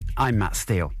I'm Matt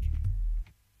Steele.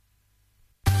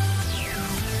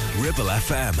 Ribble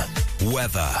FM.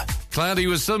 Weather. Cloudy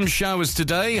with some showers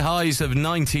today, highs of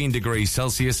 19 degrees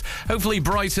Celsius. Hopefully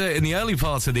brighter in the early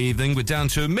part of the evening with down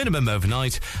to a minimum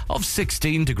overnight of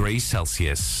 16 degrees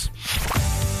Celsius.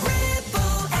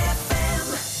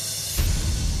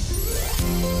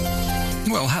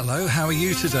 Well, hello, how are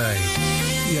you today?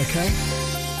 You okay?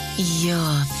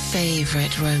 Your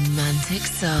favourite romantic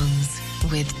songs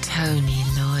with Tony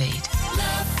Lloyd.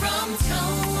 Love from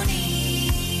Tony.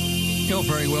 You're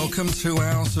very welcome. 2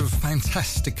 hours of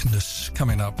fantasticness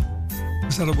coming up.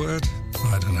 Is that a word?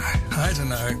 I don't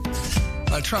know.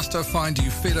 I trust I find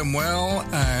you fit and well,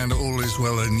 and all is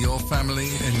well in your family,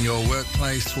 in your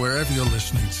workplace, wherever you're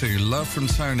listening to Love from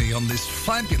Tony on this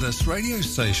fabulous radio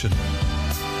station.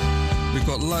 We've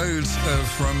got loads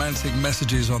of romantic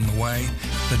messages on the way,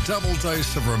 the double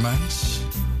dose of romance,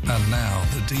 and now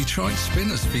the Detroit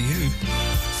Spinners for you.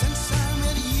 Since I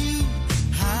met you,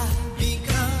 I've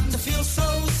begun to feel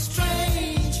so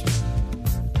strange.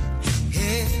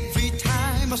 Every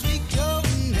time I speak your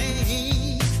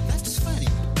name, that's funny.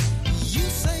 You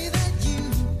say that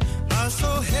you are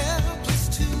so helpless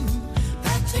too,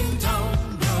 that you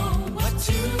don't know what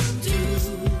to do.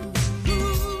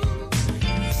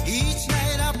 Each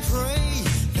night I pray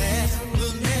there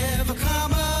will never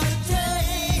come a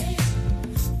day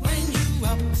when you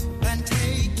up and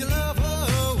take your love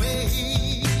away.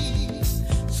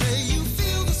 Say you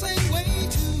feel the same way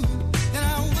too, and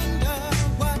I wonder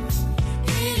what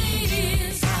it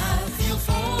is I feel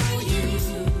for you.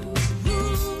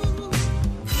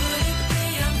 Could it be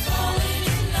I'm falling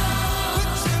in love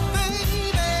with you, baby?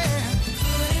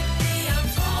 Could it be I'm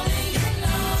falling in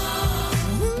love?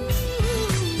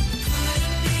 Could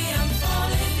it be I'm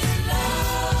falling in love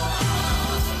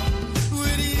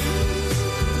with you?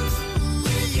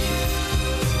 With you? With you?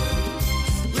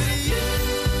 With you?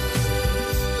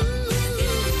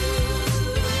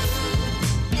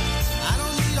 I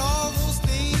don't need all those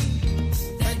things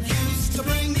that used to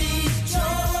bring me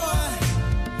joy.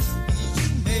 You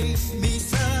made me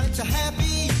such a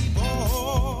happy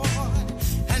boy.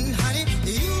 And honey,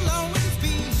 you'll always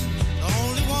be the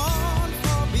only one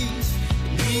for me.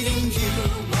 Meeting you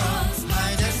was my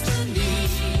destiny.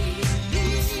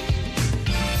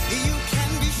 You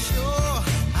can be sure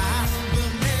I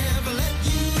will never let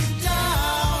you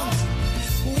down.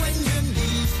 When you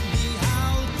need me,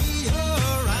 I'll be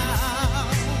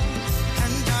around.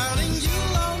 And darling,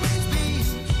 you'll always be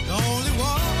the only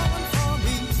one for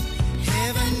me.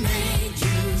 Heaven made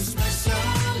you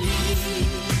specially.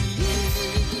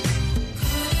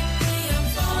 Could it be I'm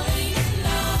falling in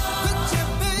love with you,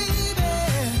 baby?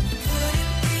 Could it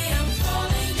be I'm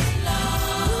falling in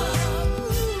love?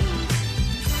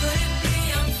 Could it be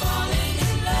I'm falling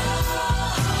in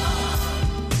love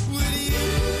with you?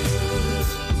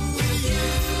 With you?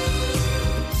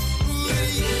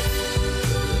 With you?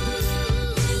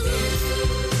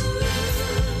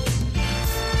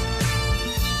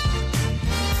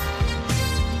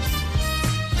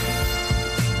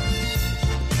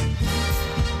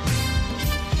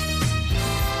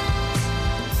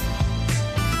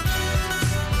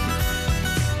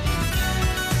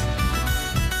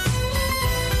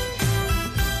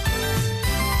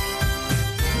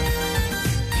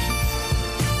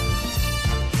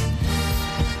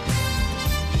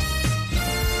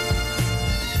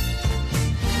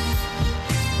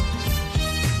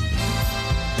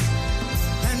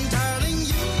 And darling,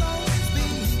 you'll always be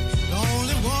the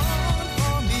only one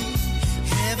for me.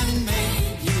 Heaven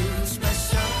made you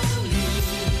specially.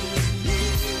 Could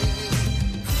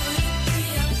it be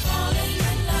I'm falling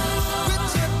in love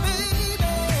with you, baby?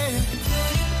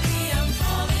 Could it be I'm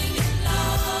falling in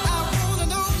love? I wanna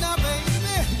know now,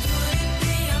 baby. Could it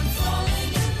be I'm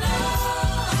falling in love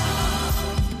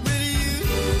with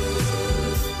you?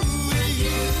 With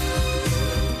you?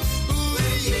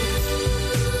 With you?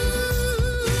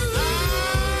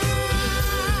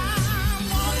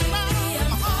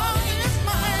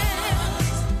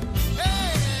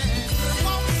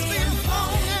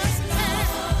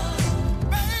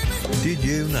 Did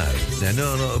you know? Now,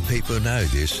 not a lot of people know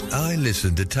this. I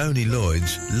listen to Tony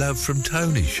Lloyd's Love from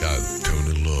Tony show.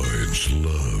 Tony Lloyd's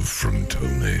Love from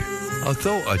Tony. I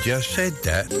thought I just said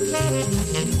that.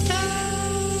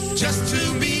 Just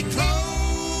to be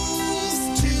close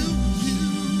to you,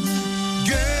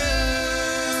 girl.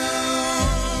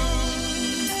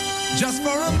 Just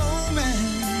for a moment,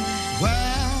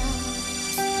 well,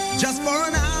 just for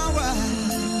an hour.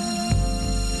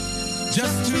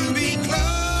 Just to be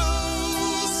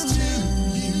close to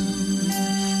you,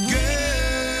 girl.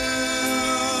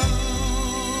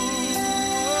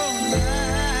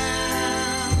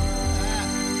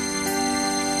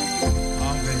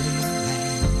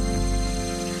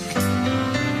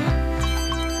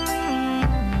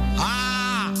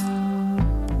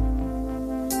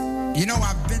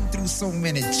 so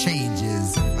many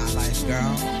changes in my life,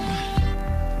 girl.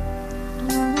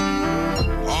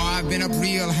 Oh, I've been up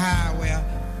real high where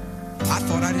I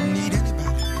thought I didn't need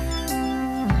anybody.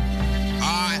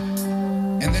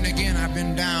 And then again, I've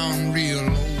been down real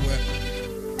low where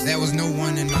there was no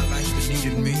one in my life that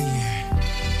needed me.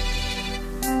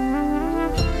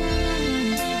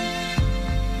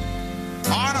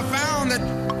 I found that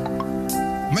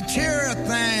material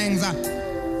things I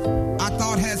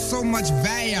thought had so much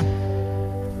value.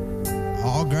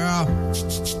 Oh, girl,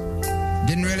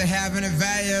 didn't really have any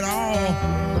value at all.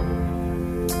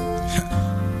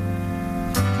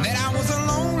 That I was a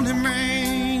lonely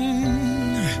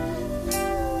man.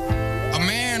 A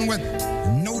man with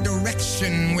no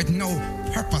direction, with no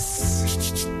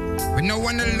purpose. With no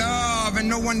one to love and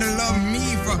no one to love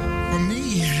me for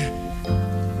me.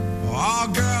 Oh,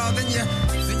 girl, then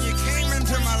you came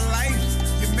into my life.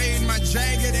 You made my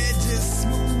jagged edges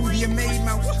smooth. You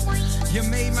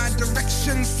made my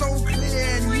direction so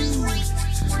clear and you.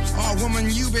 Oh, woman,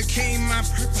 you became my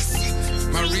purpose,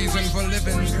 my reason for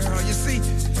living, girl. You see,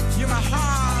 you're my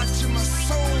heart, you're my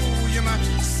soul, you're my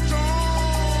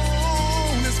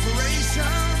strong inspiration,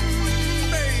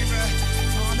 baby.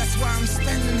 Oh, that's why I'm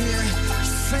standing here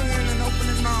singing and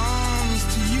opening my arms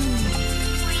to you.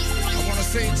 I want to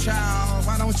say, child,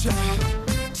 why don't you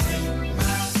take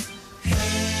my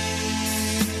hand?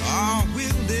 Oh,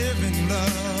 we'll live in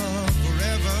love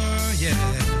forever, yeah.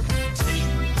 Take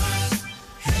my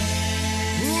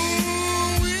hand.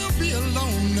 Ooh, we'll be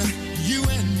alone, you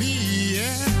and me,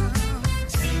 yeah.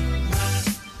 Take my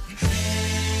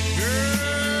hand.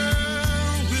 Girl,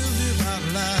 we'll live our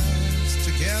lives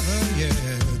together, yeah,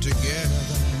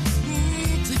 together.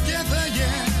 Ooh, together,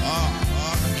 yeah. Oh,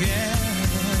 together.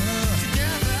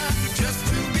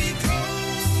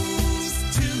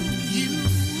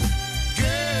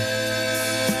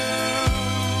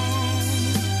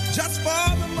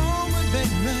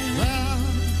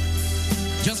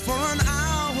 Just for an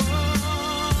hour,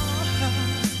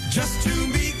 just to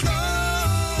be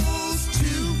close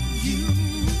to you,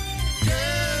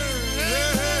 girl.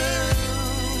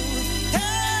 Hey,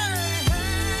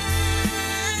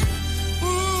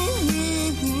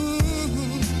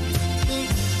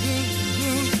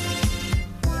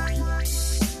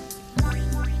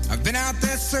 I've been out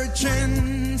there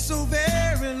searching so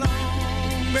very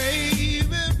long,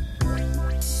 baby,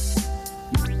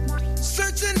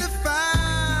 searching to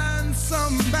find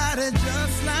somebody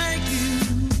just like you.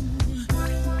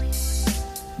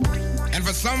 And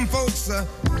for some folks,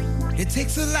 it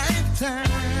takes a lifetime,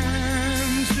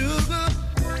 sugar,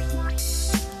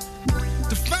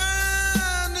 to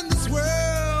find in this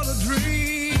world a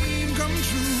dream come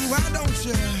true. Why don't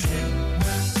you?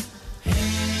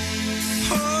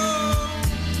 Oh,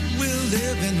 we'll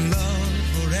live in love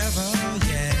forever,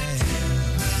 yeah.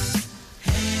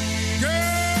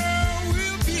 Girl,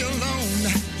 we'll be alone,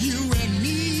 you and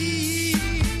me.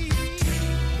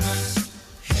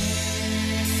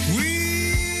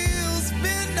 We'll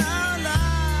spend our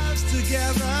lives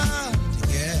together,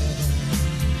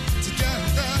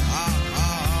 together,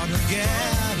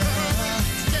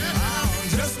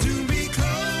 just to be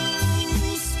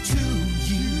close to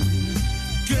you,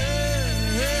 girl.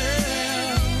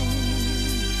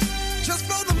 Just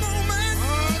for the moment,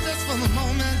 just for the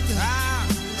moment,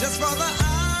 just for the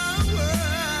hour,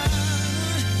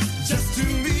 just to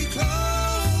be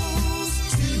close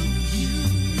to you,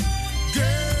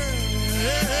 girl.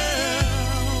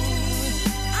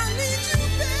 I need you,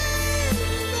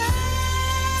 baby.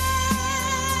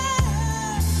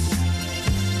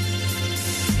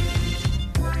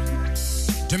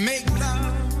 To make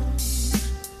love,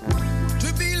 to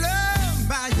be loved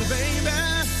by you, baby.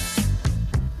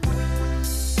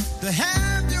 To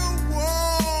have your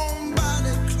warm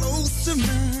body close to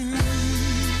mine.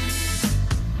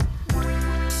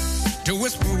 To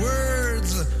whisper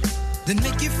words that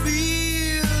make you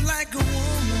feel like a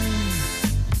woman.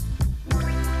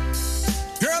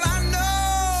 Girl, I know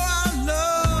our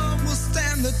love will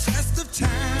stand the test of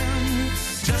time.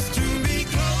 Just to be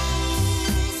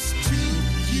close to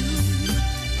you,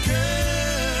 girl.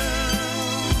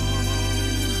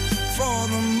 For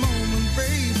the moment,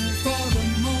 baby. For the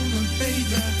moment,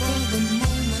 baby. For the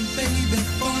moment, baby.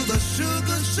 For the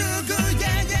sugar, sugar,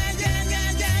 yeah, yeah, yeah,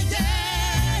 yeah, yeah,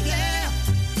 yeah,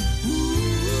 yeah. Ooh,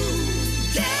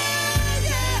 yeah,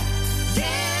 yeah,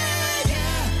 yeah, yeah,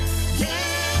 yeah,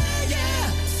 yeah,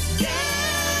 yeah,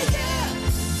 yeah,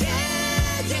 yeah,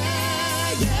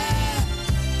 yeah, yeah.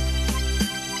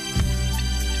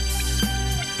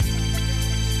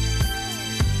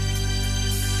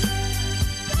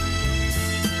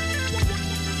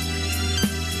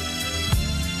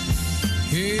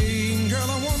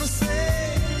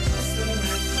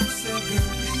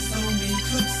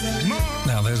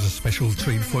 special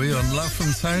treat for you on Love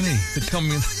from Tony,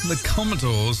 the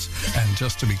Commodores, and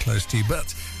Just to Be Close to You,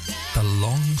 but the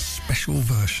long special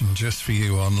version just for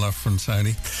you on Love from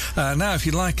Tony. Now, if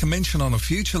you'd like a mention on a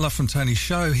future Love from Tony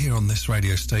show here on this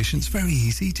radio station, it's very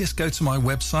easy. Just go to my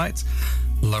website,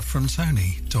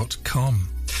 lovefromtony.com.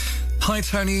 Hi,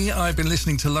 Tony. I've been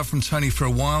listening to Love from Tony for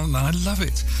a while, and I love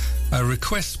it. A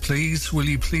request, please. Will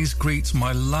you please greet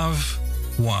my love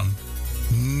one,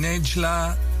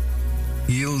 Necla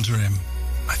Yildirim,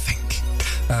 I think.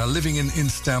 Living in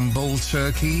Istanbul,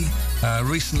 Turkey.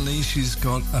 Recently, she's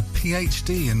got a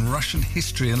PhD in Russian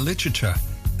history and literature.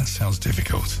 That sounds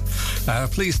difficult.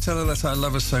 Please tell her that I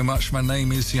love her so much. My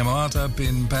name is Yamada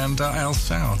bin Banda Al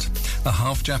Saud, a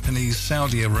half-Japanese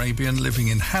Saudi Arabian living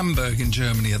in Hamburg in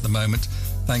Germany at the moment.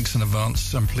 Thanks in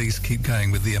advance, and please keep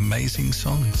going with the amazing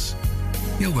songs.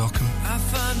 You're welcome. I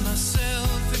find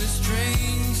myself in a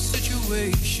strange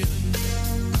situation,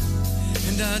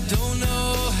 and I don't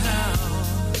know how.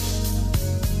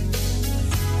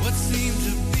 What seemed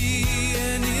to be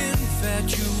an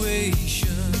infatuation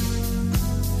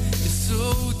is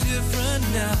so different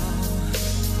now.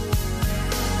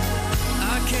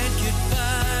 I can't get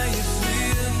by if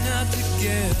we're not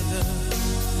together.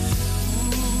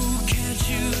 Ooh, can't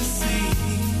you see?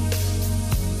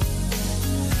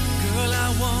 Girl, I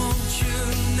want you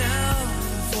now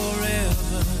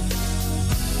forever.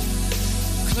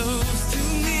 Close to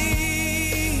me.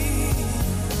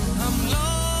 I'm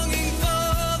longing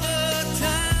for the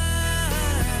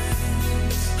time.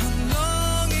 I'm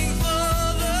longing for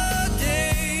the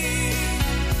day.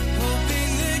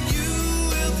 Hoping that you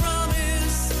will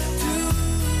promise to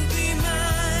be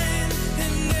mine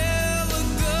and never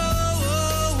go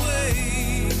away.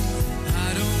 I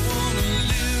don't want to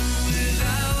live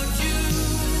without you.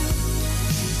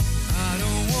 I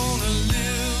don't want to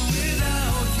live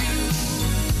without you.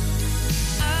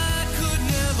 I could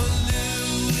never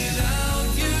live without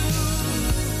you.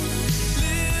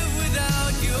 Live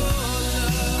without your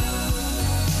love.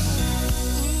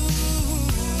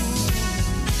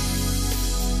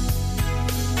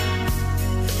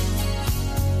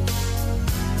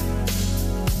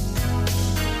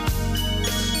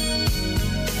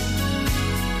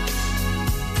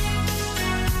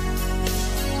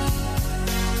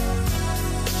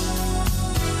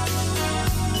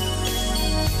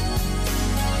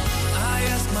 I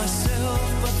ask myself,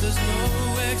 but there's no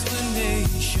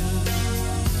explanation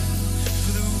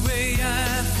for the way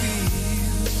I feel.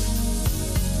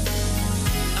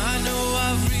 I know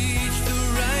I've reached the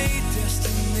right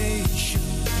destination,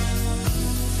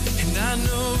 and I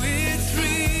know it's real.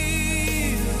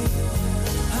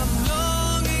 I'm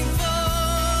longing for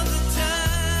the time.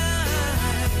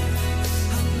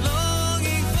 I'm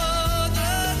longing for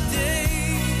the day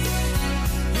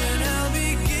when I'll be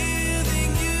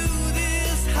giving you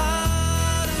this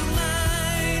heart of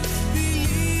mine.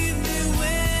 Believe me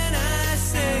when I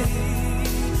say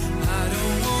I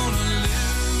don't want to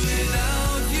live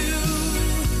without you.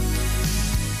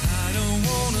 I don't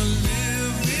want to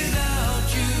live without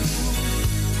you.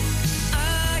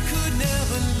 I could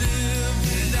never live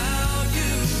without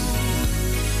you.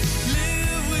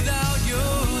 Live without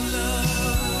your love.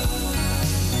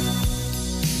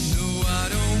 No, I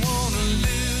don't want to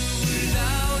live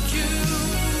without you.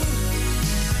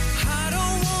 I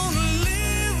don't want to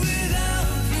live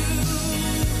without you.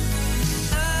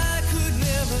 I could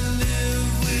never live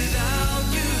without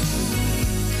you.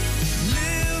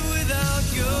 Live without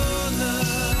your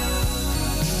love.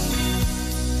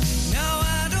 Now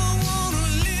I don't want to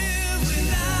live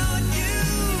without you.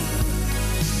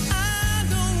 I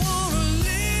don't want to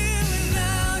live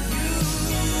without you.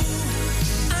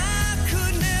 I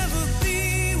could never be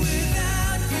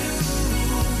without you.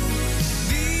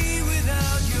 Be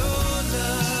without your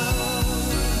love.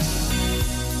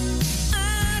 I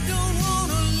don't want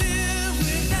to live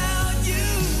without you.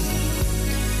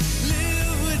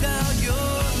 Live without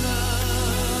your love.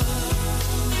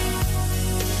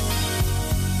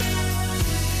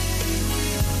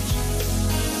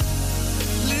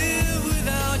 Live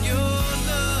without your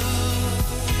love.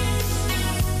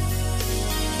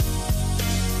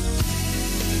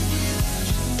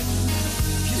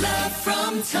 Love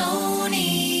from Tony.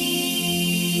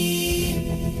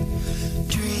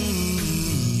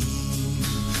 Dream,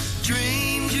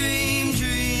 dream, dream,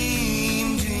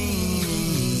 dream, dream.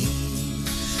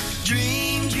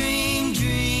 Dream, dream,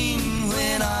 dream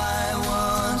when I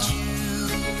want you.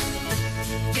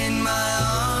 In my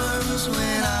arms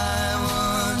when I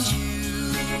want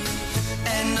you.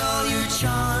 And all your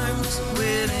charms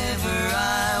whenever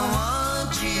I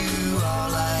want you.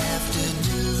 All I have to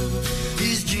do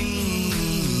is dream.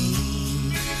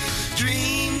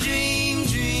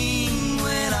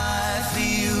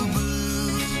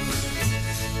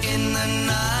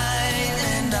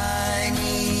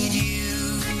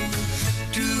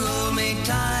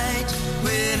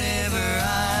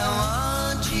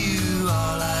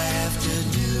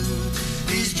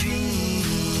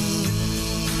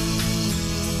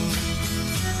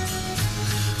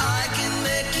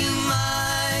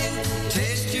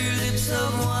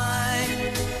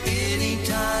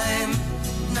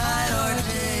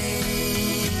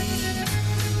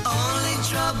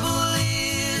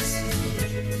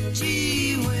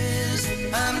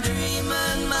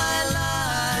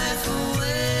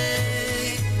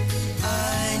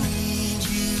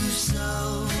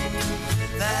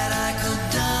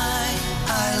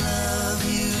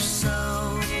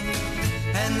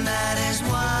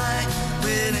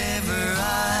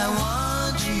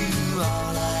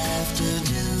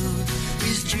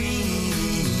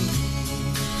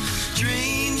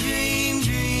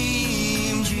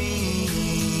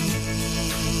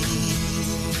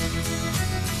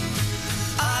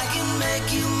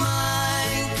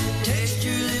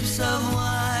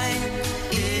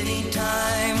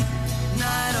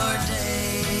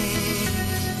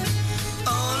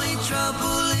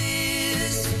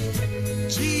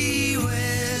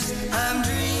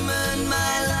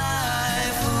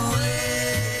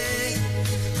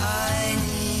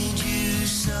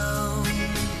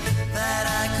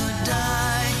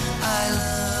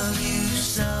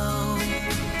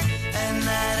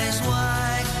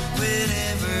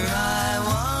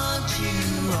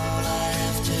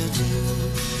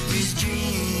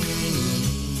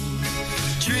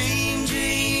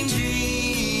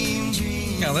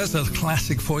 Now, there's a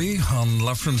classic for you on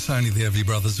Love from Tony, the Everly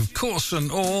Brothers, of course, and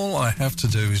all I have to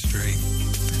do is dream.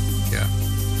 Yeah.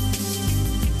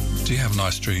 Do you have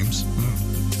nice dreams?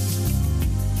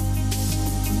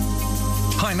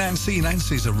 Hi, Nancy.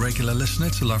 Nancy's a regular listener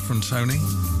to Love from Tony,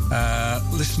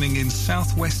 listening in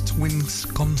southwest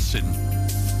Wisconsin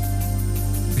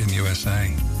in USA.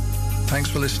 Thanks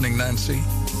for listening, Nancy.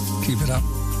 Keep it up.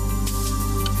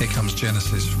 Here comes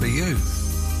Genesis for you.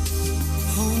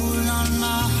 Hold on, my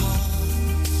heart.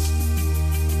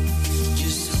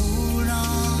 Just hold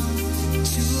on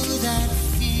to that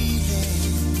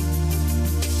feeling.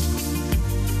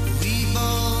 We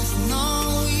both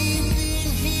know we've been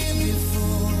here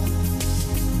before.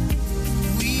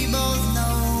 We both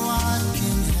know what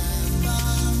can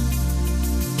happen.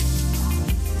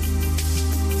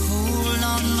 Hold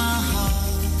on, my heart.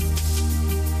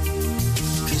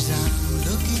 'Cause I'm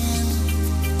looking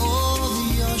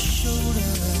over your shoulder.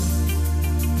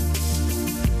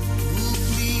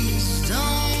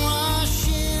 Don't rush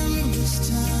in this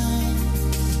time.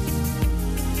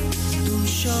 Don't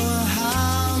show her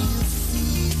how you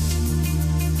feel.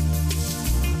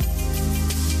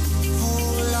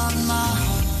 Hold on, my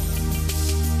heart.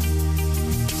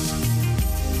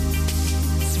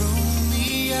 Throw me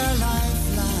a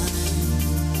lifeline.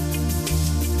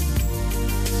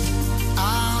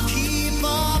 I'll keep a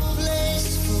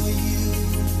place for you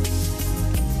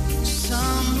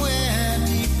somewhere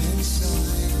deep inside.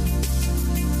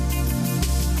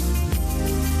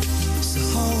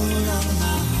 Hold on,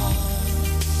 my heart.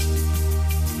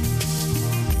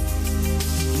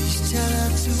 Please tell her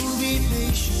to be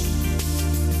patient.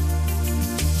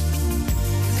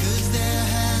 'Cause there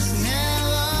has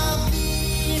never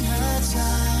been a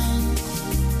time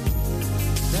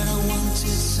that I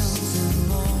wanted something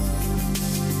more.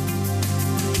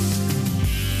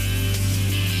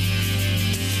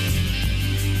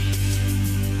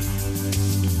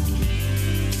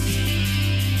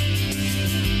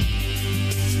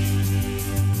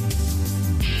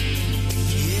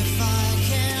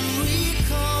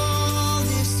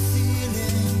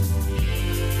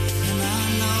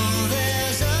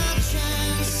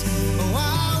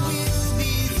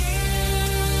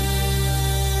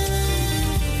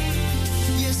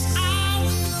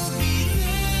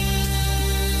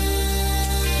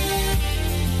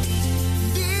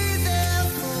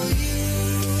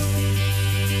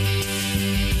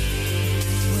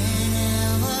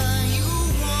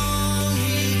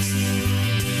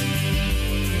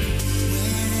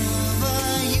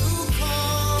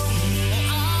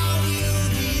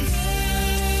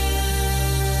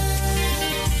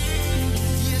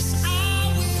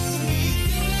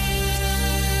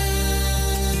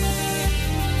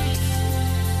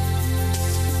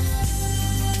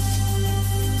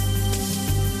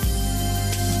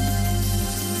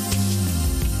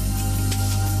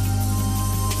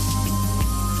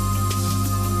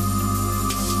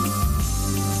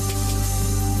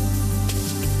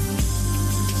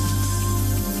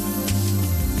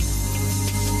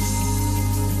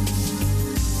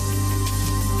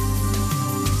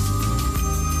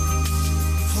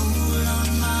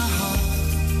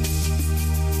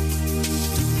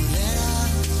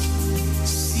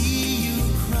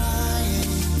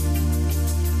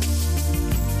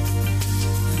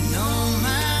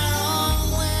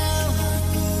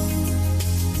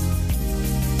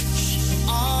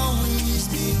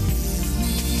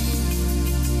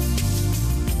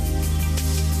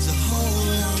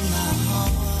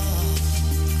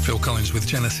 With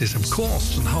Genesis, of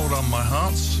course, and Hold On My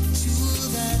Hearts.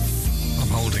 I'm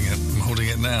holding it. I'm holding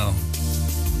it now.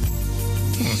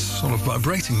 It's sort of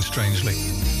vibrating strangely.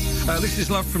 This is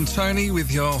Love from Tony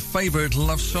with your favourite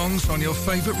love songs on your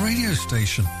favourite radio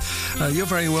station. You're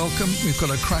very welcome. We've got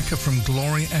a cracker from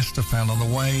Gloria Estefan on the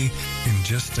way in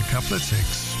just a couple of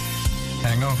ticks.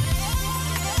 Hang on.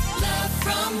 Love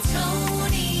from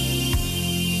Tony.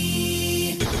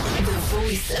 The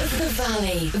voice of the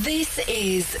valley. This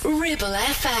is Ribble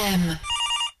FM.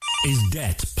 Is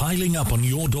debt piling up on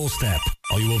your doorstep?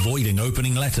 Are you avoiding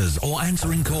opening letters or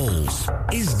answering calls?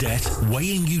 Is debt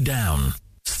weighing you down?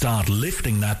 Start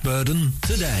lifting that burden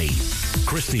today.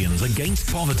 Christians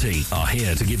Against Poverty are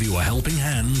here to give you a helping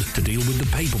hand to deal with the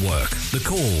paperwork, the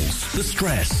calls, the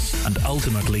stress, and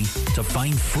ultimately to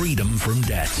find freedom from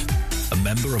debt. A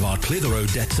member of our Clitheroe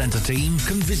Debt Centre team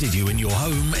can visit you in your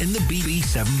home in the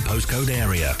BB7 postcode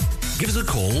area. Give us a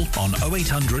call on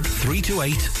 0800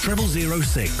 328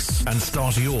 0006 and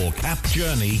start your CAP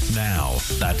journey now.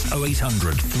 That's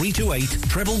 0800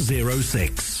 328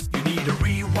 0006. You need a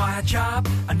rewire job,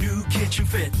 a new kitchen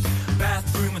fit,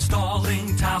 bathroom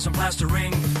installing, tiles and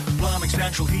plastering, plumbing,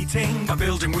 central heating, a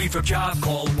building refurb job.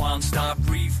 Call One Stop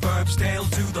Refurbs, Dale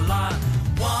to the lot.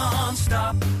 One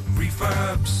Stop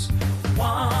Refurbs.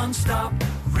 One Stop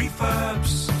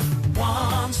Refurbs.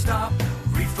 One Stop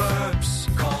Refurbs.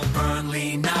 Call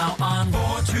Burnley now on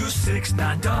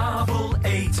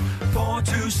 426-988.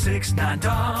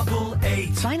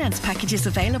 426-988. Finance packages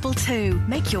available too.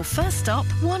 Make your first stop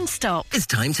One Stop. It's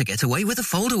time to get away with a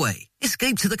foldaway.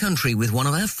 Escape to the country with one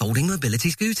of our folding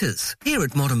mobility scooters. Here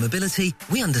at Modern Mobility,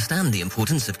 we understand the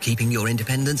importance of keeping your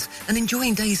independence and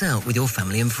enjoying days out with your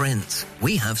family and friends.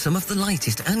 We have some of the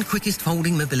lightest and quickest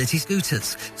folding mobility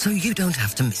scooters, so you don't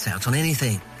have to miss out on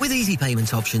anything. With easy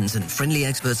payment options and friendly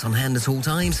experts on hand at all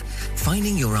times,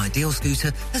 finding your ideal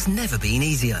scooter has never been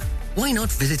easier. Why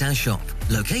not visit our shop,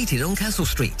 located on Castle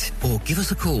Street, or give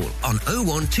us a call on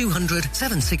 01200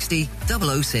 760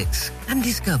 006 and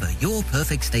discover your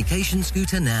perfect staycation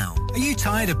scooter now. Are you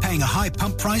tired of paying a high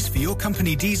pump price for your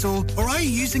company diesel? Or are you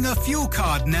using a fuel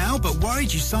card now but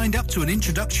worried you signed up to an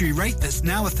introductory rate that's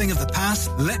now a thing of the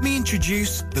past? Let me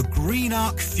introduce the Green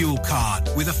Arc Fuel Card.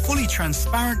 With a fully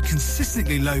transparent,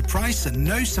 consistently low price and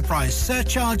no surprise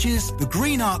surcharges, the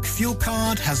Green Arc Fuel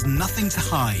Card has nothing to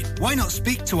hide. Why not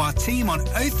speak to our team on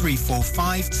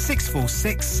 0345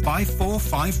 646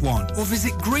 5451 or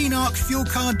visit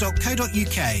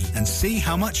greenarcfuelcard.co.uk and see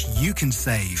how much you can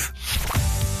save.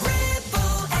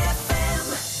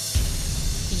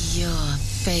 Your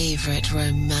favourite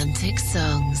romantic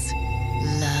songs.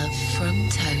 Love from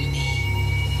Tony.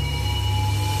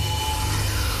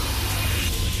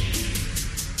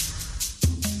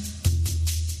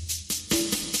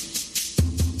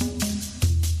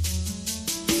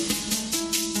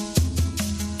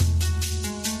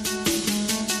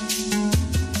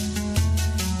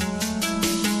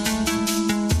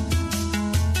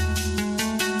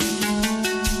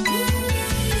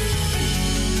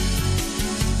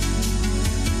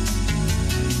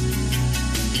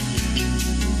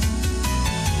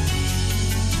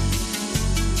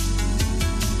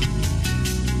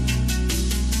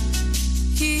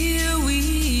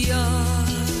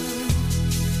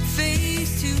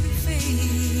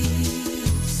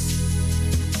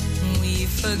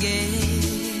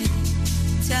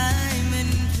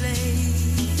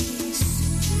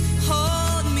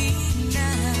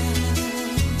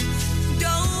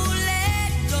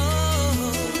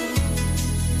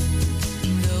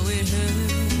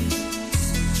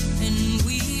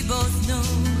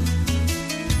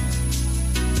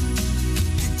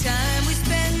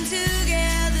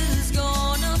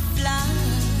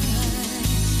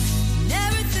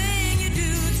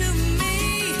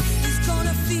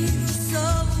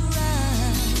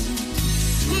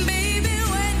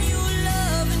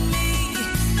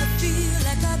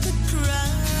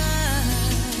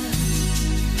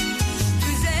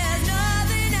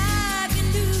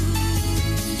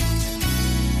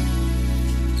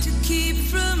 Keep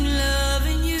from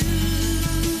loving you.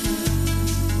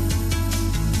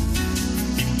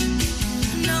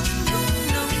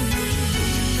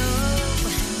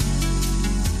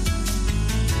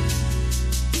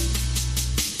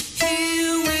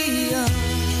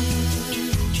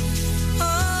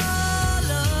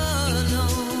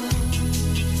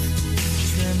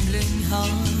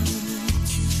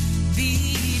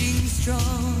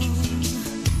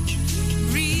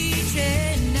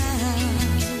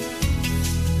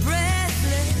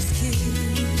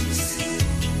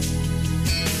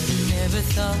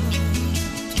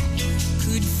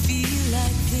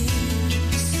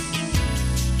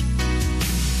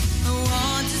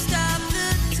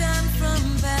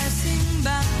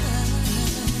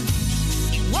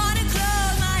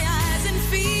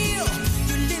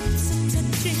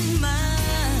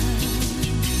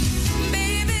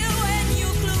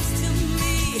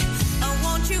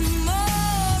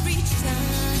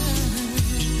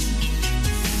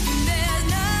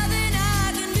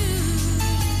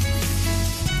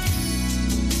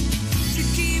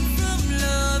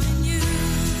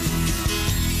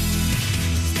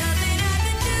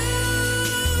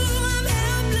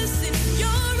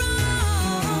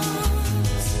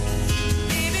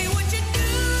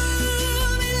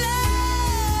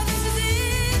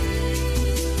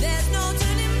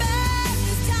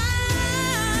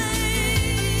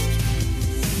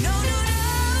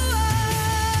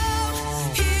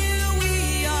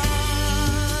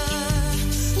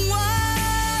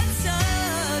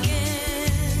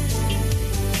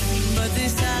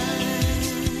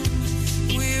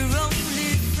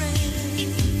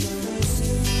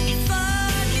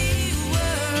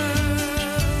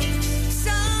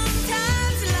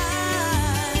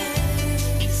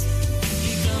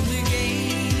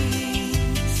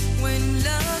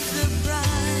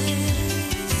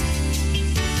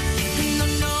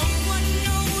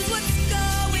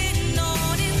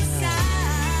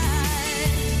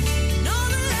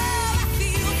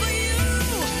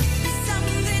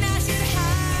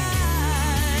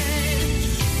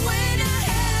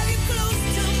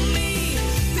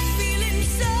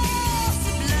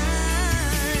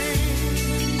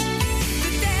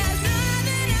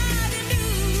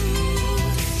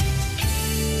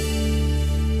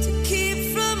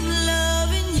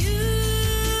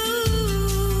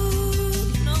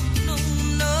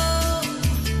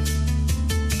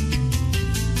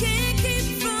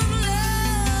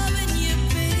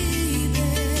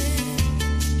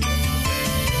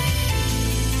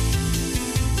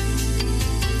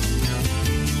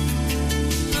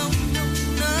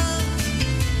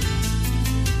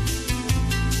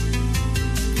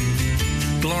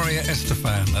 Gloria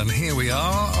Estefan. And here we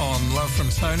are on Love from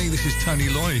Tony. This is Tony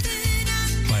Lloyd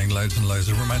playing loads and loads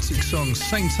of romantic songs.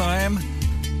 Same time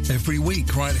every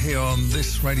week right here on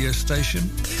this radio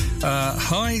station.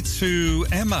 Hi to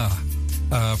Emma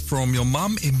from your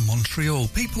mum in Montreal.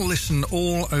 People listen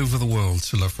all over the world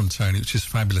to Love from Tony, which is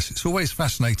fabulous. It's always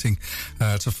fascinating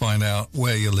to find out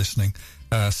where you're listening.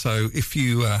 So if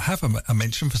you have a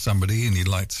mention for somebody and you'd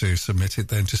like to submit it,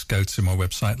 then just go to my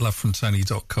website,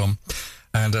 lovefromtony.com,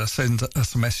 and send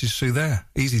us a message through there.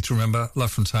 Easy to remember,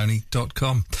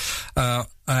 lovefromtony.com.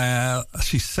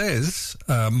 She says,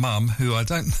 Mum, who I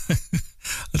don't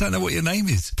know what your name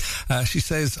is. She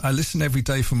says, I listen every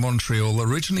day from Montreal,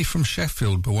 originally from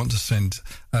Sheffield, but want to send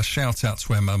a shout out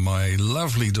to Emma, my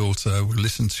lovely daughter, who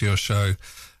listens to your show.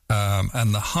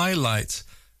 And the highlight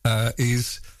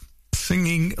is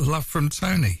singing Love from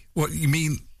Tony. What, you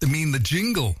mean the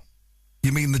jingle?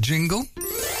 You mean the jingle?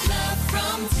 Love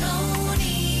from Tony.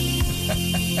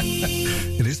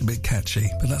 It is a bit catchy,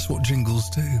 but that's what jingles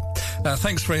do.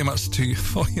 Thanks very much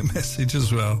for your message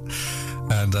as well.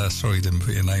 And sorry you didn't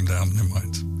put your name down. Never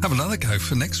mind. Have another go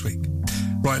for next week.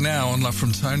 Right now on Love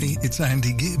from Tony, it's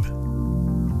Andy Gibb.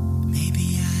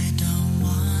 Maybe I don't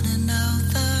want to know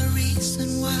the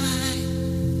reason why.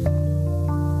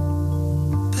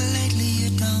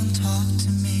 Don't talk to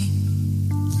me,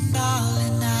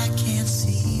 darling, I can't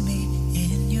see me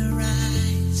in your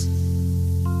eyes.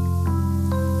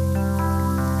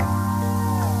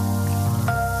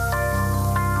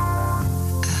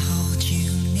 I hold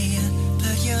you near,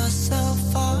 but you're so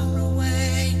far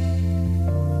away,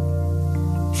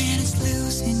 and it's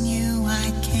losing you,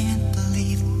 I can't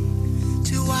believe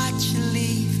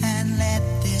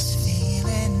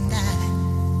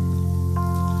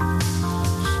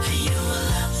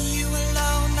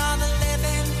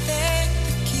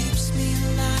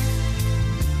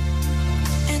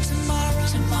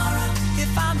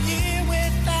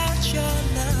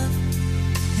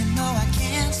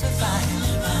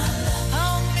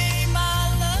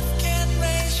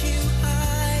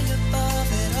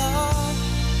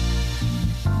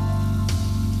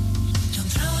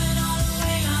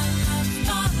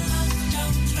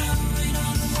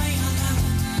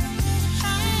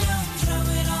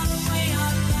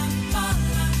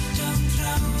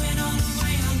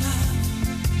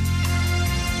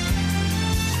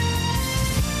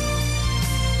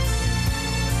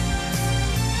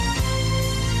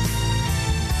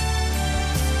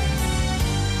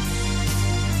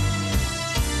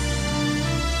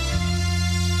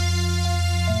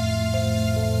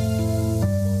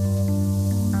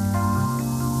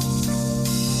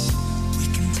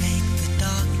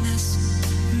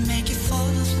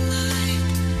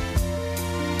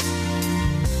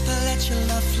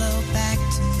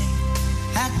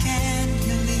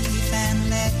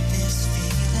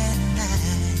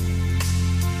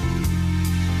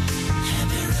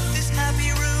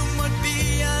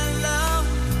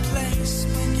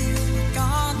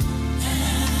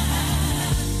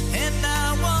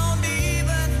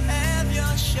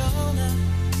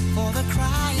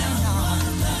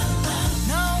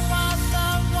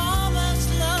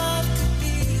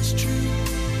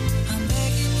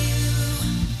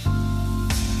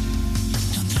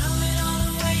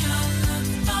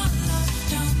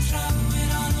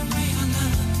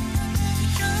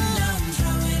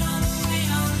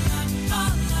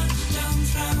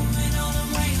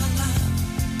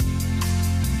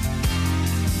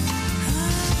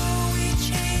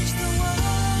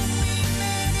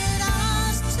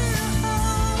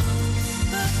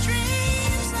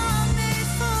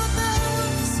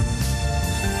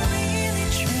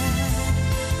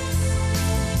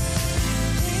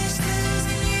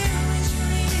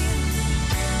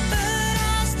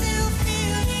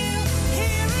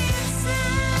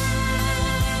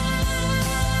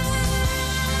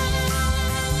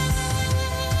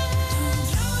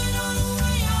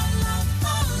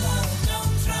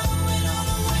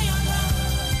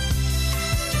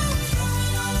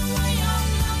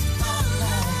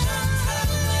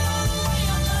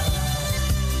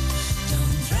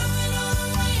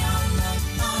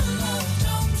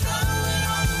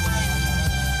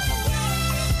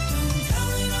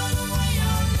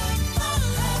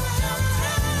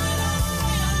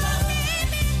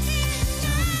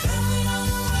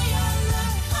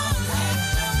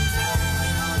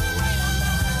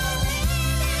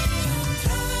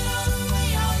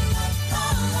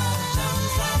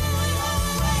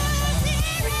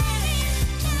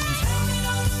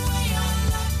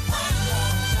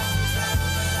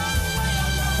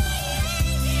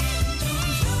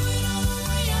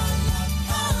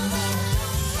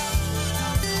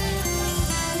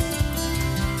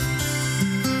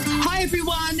Hi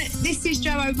everyone, this is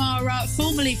Jo O'Mara,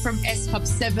 formerly from S Club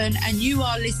 7, and you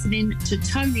are listening to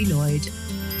Tony Lloyd.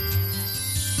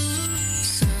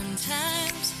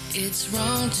 Sometimes it's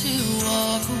wrong to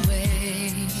walk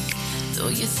away, though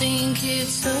you think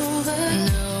it's over,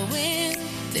 knowing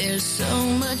there's so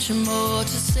much more to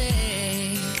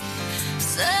say.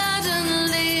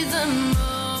 Suddenly the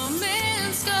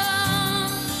moment's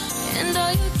gone, and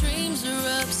all your dreams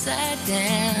are upside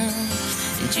down,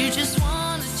 and you just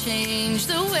want to change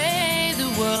the way the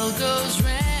world goes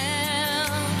round.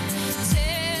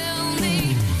 Tell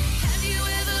me, have you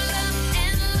ever loved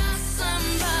and lost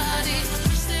somebody?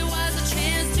 Wish there was a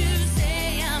chance to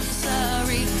say I'm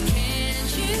sorry.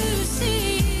 Can't you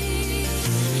see?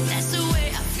 That's the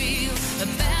way I feel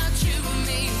about you and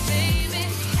me, baby.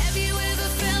 Have you ever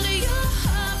felt that your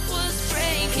heart was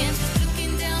breaking?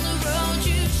 Looking down the road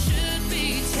you should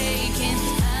be taking.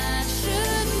 I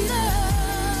should know,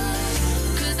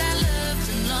 'cause I loved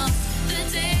and lost the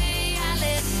day I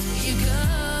let you go.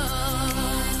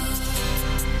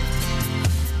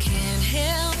 Can't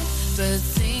help but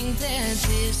think that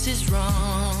this is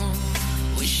wrong.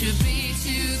 We should be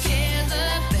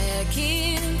together, back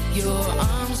in your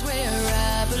arms where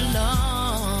I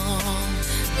belong.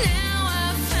 Now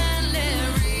I finally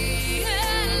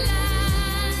realize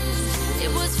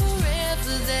it was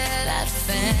forever that I'd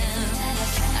found.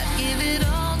 I'd give it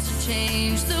all to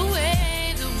change the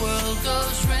way the world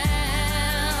goes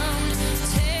round.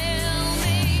 Tell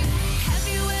me, have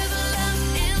you ever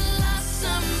loved and lost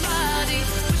somebody?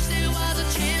 Wish there was a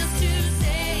chance to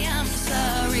say I'm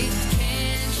sorry.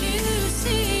 Can't you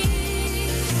see?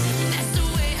 That's the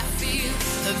way I feel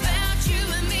about you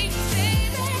and me,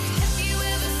 baby. Have you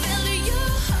ever felt that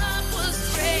your heart was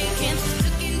breaking?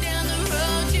 Looking down the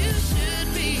road you should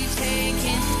be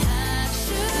taking. I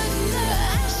should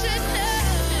know,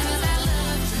 'cause I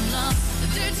loved and lost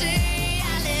the day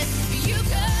I let you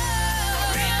go. I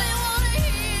really wanna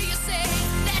hear you say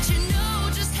that you know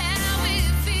just how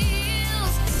it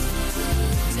feels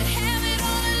to have it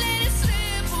all and let it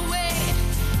slip away.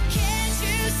 Can't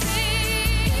you see?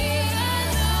 I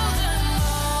know the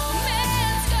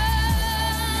moment's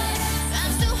gone.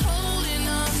 I'm still holding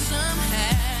on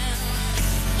somehow,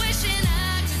 wishing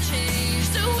I could change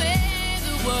the way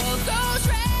the world goes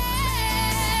round.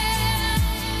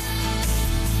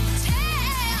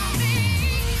 Tell me,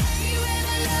 have you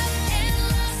ever loved and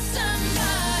lost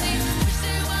somebody? Wish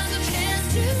there was a chance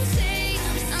to say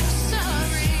I'm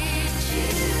sorry.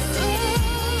 Ooh,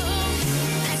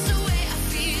 that's the way I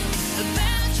feel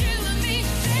about you and me,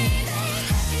 baby.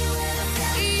 Have you ever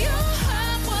felt your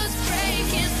heart was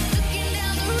breaking? Looking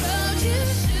down the road you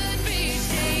should be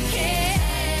taking.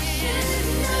 I should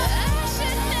know.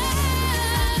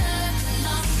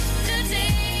 Lost the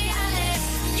day I let.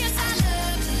 Yes, I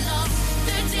loved and lost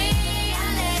the day I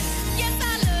let. Yes, I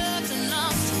loved and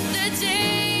lost the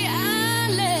day I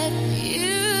let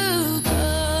you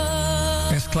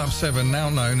go. S Club 7, now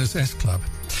known as S Club.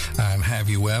 And Have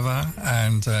You Ever?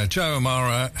 And Jo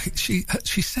O'Mara, she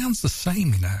sounds the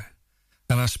same, you know.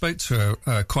 And I spoke to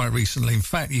her quite recently. In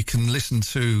fact, you can listen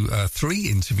to 3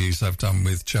 interviews I've done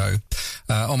with Jo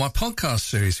on my podcast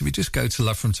series. If you just go to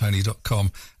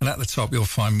lovefromtony.com, and at the top you'll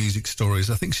find music stories.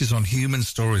 I think she's on human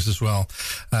stories as well.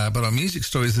 But on music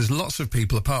stories, there's lots of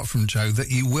people apart from Jo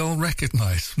that you will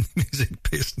recognise from the music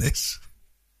business.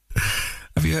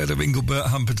 Have you heard of Engelbert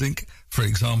Humperdinck, for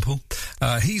example?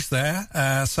 He's there.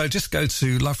 So just go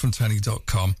to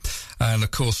lovefromtony.com. And,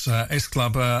 of course, S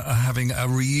Club are having a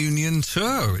reunion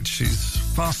tour, which is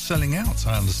fast selling out,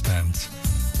 I understand,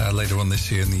 later on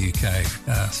this year in the UK,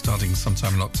 starting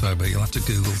sometime in October. You'll have to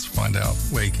Google to find out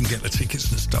where you can get the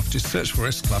tickets and stuff. Just search for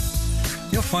S Club.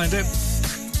 You'll find it.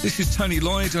 This is Tony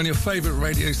Lloyd on your favourite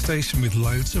radio station with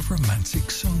loads of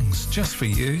romantic songs just for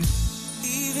you.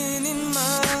 Even in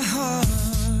my heart,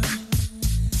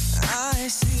 I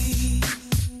see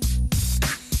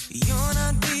you're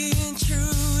not being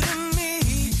true to me.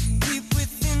 Deep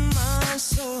within my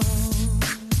soul,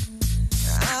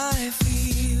 I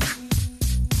feel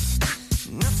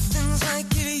nothing's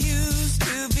like it used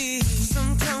to be.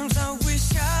 Sometimes I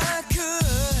wish I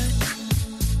could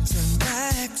turn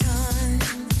back time.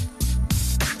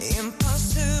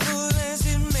 Impossible as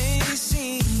it may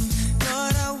seem,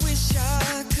 but I wish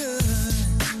I could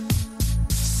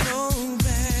so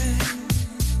bad,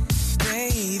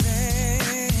 baby.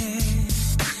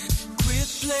 Quit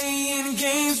playing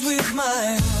games with my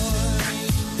heart,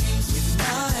 with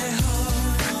my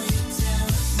heart,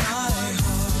 my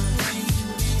heart.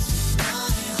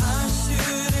 I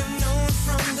should have known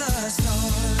from the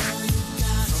start,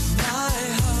 from my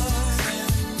heart,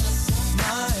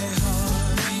 my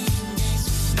heart,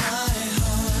 my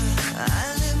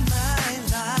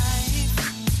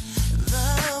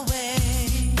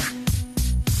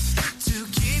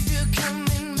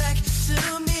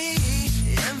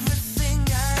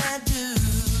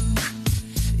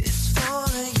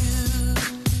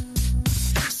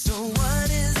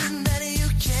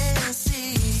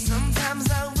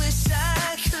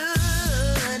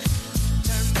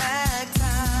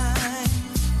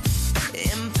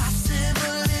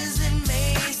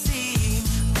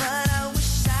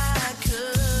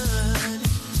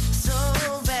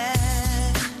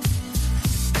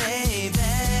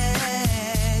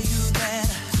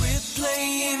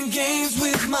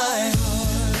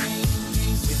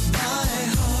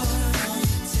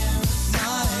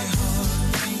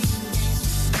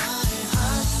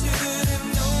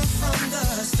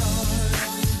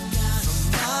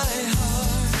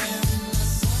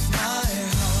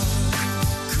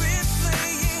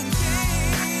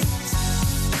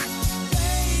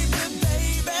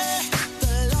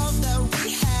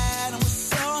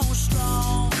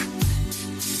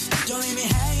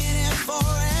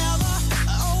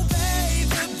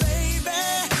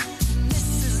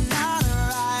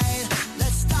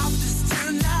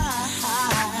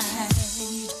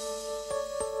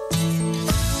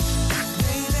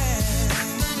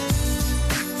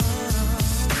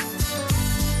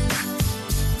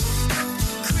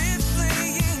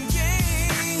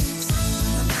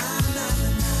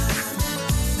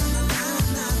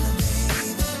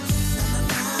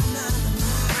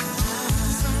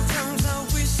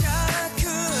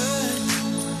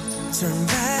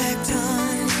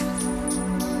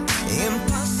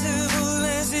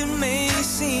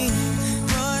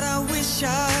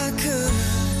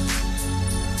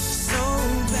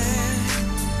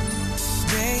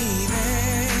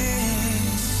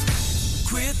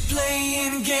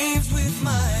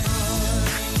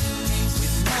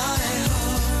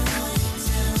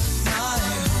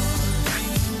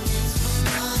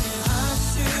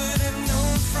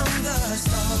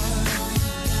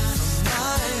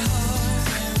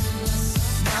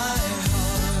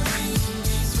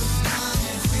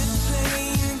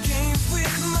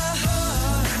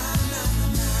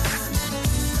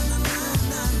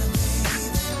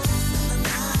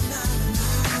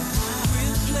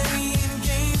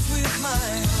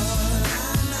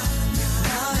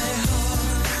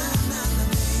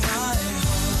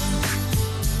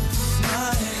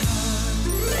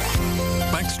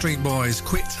Backstreet Boys,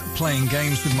 Quit Playing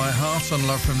Games With My Heart on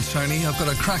Love from Tony. I've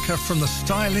got a cracker from the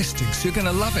Stylistics. You're going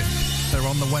to love it. They're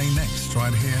on the way next,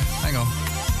 right here. Hang on.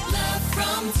 Love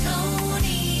from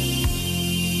Tony.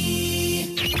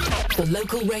 For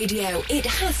local radio, it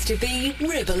has to be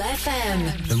Ribble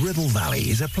FM. The Ribble Valley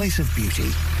is a place of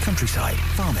beauty, countryside,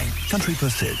 farming, country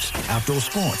pursuits, outdoor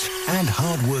sports, and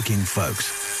hard-working folks.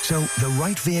 So the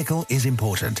right vehicle is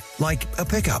important, like a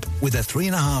pickup with a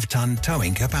 3.5-ton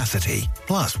towing capacity,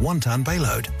 plus 1-ton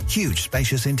payload, huge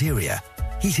spacious interior,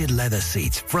 heated leather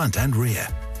seats front and rear,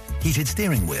 heated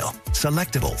steering wheel,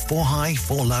 selectable 4-high,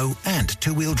 4-low, and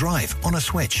 2-wheel drive on a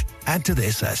switch. Add to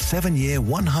this a 7-year,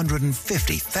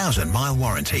 150,000-mile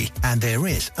warranty, and there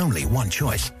is only one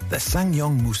choice, the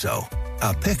SsangYong Musso,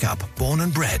 a pickup born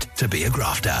and bred to be a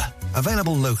grafter.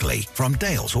 Available locally from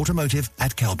Dales Automotive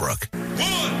at Kelbrook.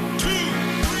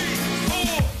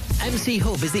 MC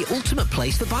Hub is the ultimate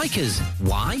place for bikers.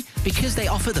 Why? Because they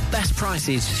offer the best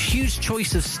prices, huge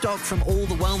choice of stock from all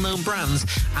the well-known brands,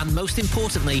 and most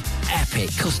importantly,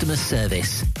 epic customer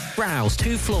service. Browse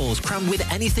 2 floors crammed with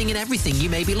anything and everything you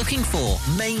may be looking for.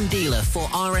 Main dealer for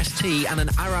RST and an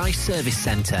RI service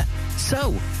centre.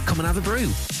 So, come and have a brew,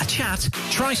 a chat,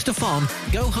 try stuff on,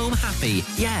 go home happy.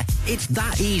 Yeah, it's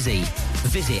that easy.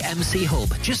 Visit MC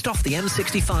Hub, just off the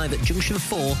M65 at Junction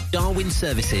 4, Darwin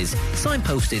Services.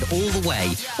 Signposted all the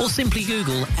way, or simply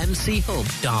Google MC Hub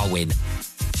Darwin.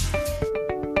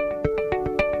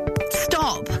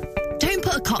 Stop! Don't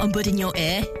put a cotton bud in your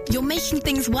ear. You're making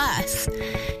things worse.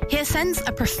 HearSense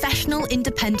are professional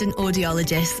independent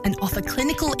audiologists and offer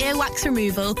clinical earwax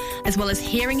removal as well as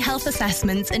hearing health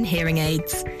assessments and hearing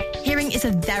aids. Hearing is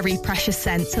a very precious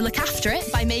sense, so look after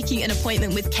it by making an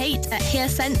appointment with Kate at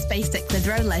HearSense based at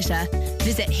Clitheroe Leisure.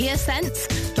 Visit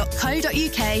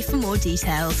hearsense.co.uk for more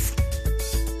details.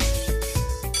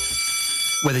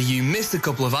 Whether you missed a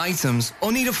couple of items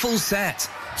or need a full set,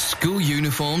 school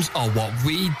uniforms are what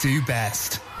we do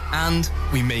best. And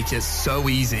we make it so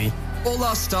easy. All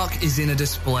our stock is in a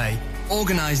display,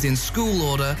 organised in school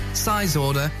order, size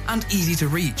order, and easy to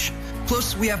reach.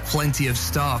 Plus, we have plenty of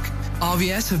stock.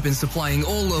 RVS have been supplying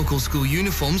all local school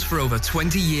uniforms for over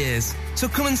 20 years. So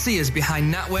come and see us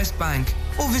behind NatWest Bank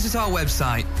or visit our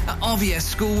website at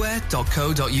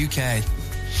rvsschoolwear.co.uk.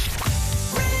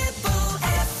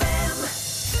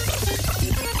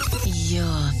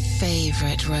 Your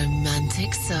favourite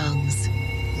romantic songs.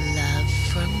 Love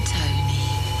from Tony.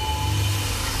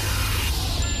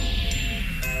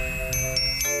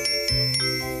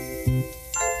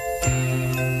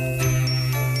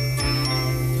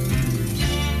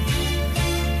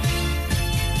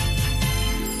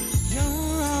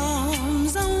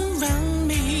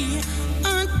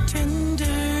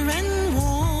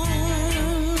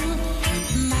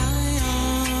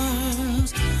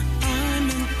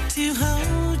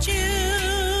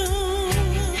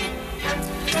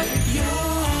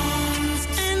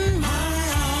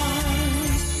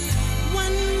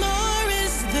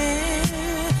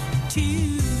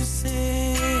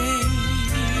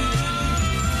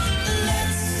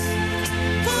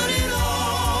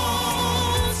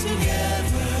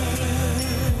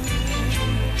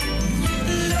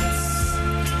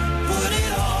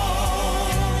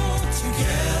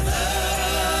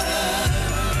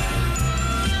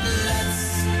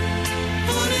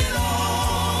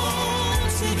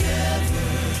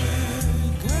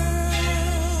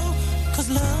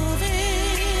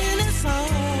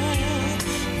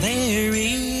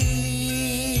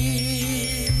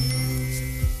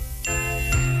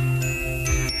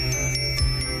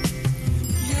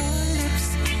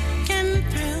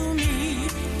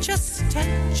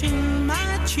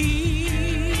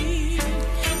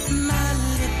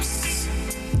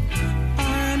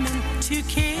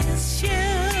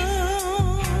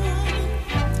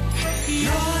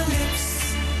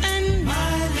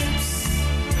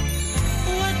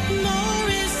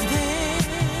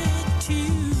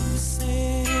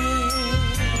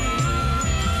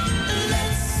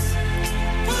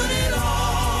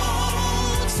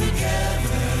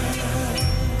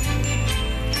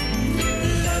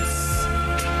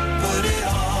 Put it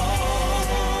all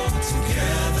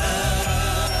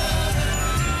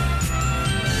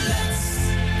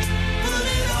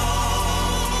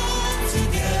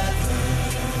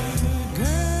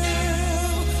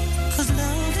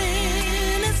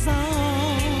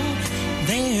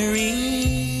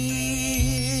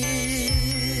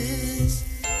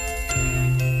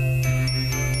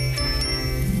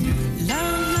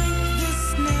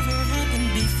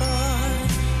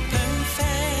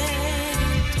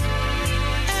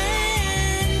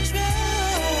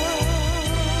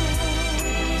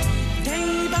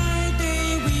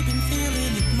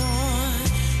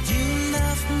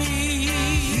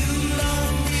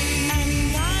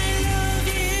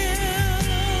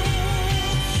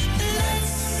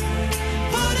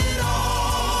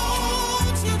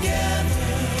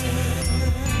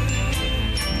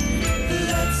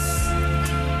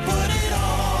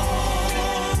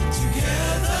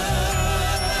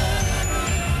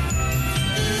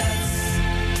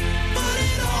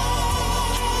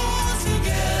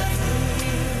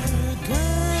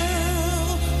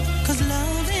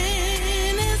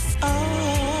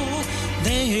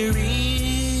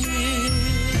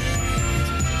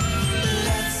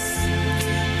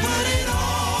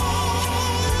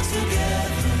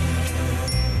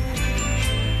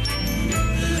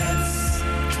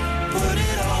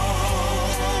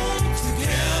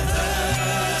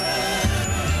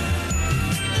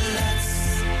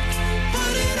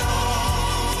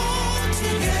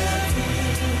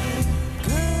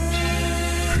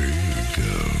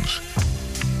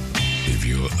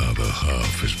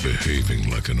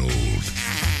like an old.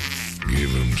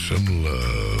 Give 'em some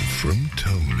love from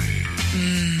Tony.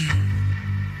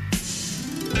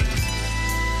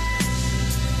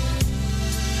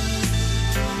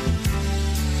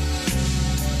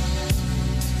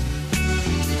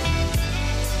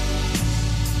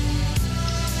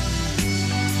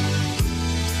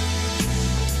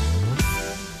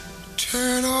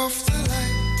 Turn off the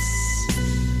lights,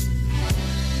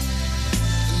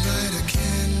 light a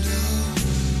candle.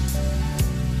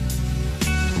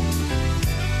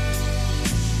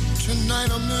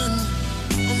 Tonight I'm in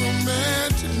a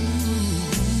romantic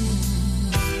mood.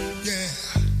 Yeah.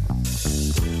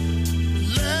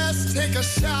 Let's take a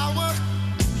shower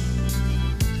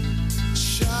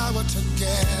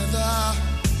together.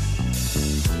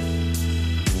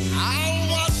 I'll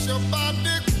wash your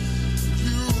body,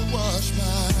 you wash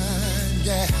mine,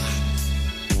 yeah.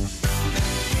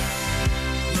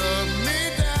 Rub me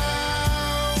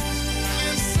down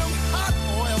in some hot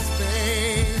oils,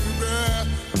 baby,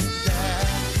 yeah.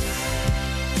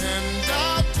 And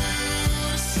I'll do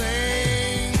the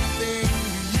same thing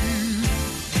to you.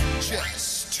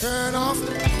 Just turn off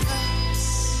the lights.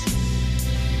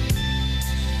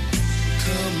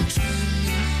 Come to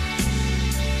me.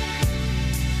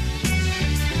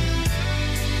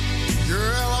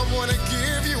 Girl, I wanna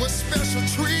give you a special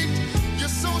treat.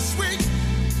 You're so sweet.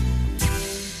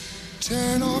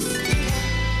 Turn off the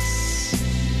lights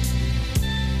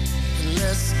and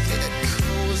let's get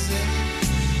cozy.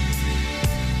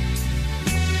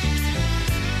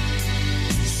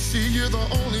 See, you're the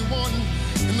only one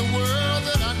in the world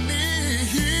that I need.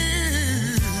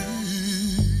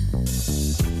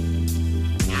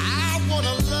 I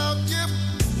wanna love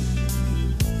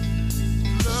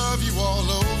you all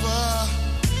over.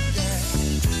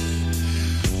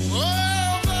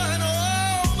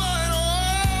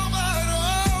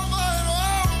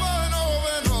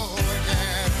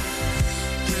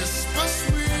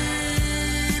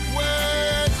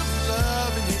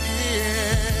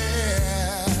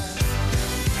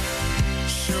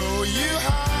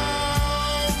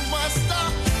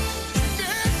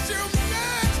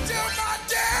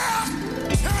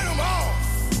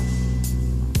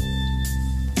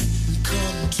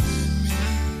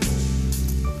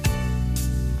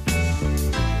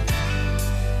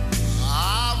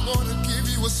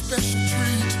 Special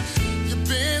treat, you've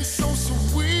been so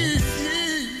sweet.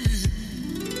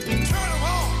 Turn them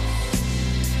on.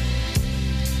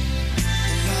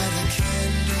 Light a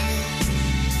candle.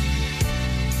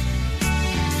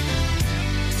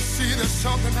 See, there's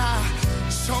something I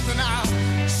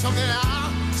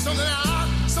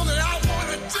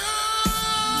wanna do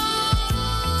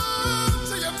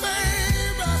to you,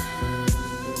 baby.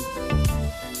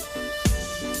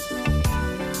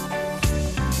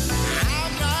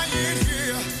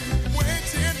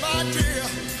 Dear,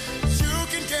 you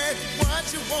can get what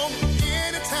you want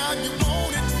anytime you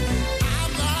want it.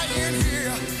 I'm lying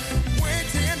here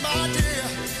waiting, my dear.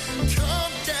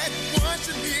 Come get what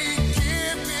you need,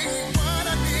 give me what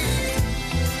I need.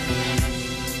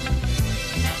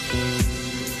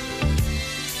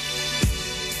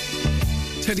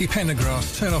 Teddy Pendergrass,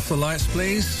 turn off the lights,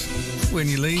 please, when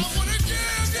you leave.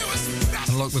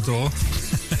 And lock the door.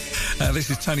 This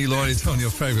is Tony Lloyd on your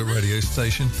favourite radio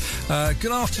station.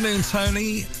 Good afternoon,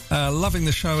 Tony. Loving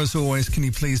the show as always. Can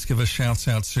you please give a shout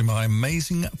out to my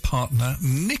amazing partner,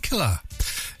 Nicola?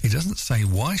 He doesn't say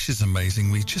why she's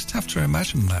amazing. We just have to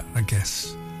imagine that, I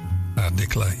guess.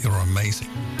 Nicola, you're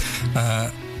amazing.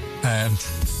 And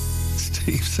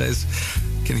Steve says,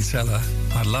 can you tell her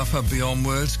I love her beyond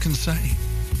words can say?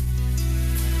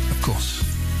 Of course.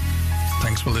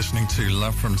 Thanks for listening to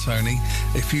Love from Tony.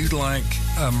 If you'd like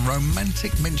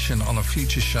romantic mention on a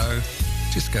future show,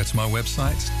 just go to my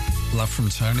website,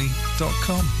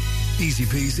 lovefromtony.com. Easy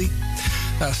peasy.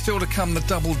 Still to come, the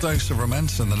double dose of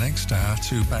romance in the next hour,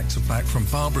 2 back-to-back from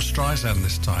Barbara Streisand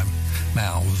this time.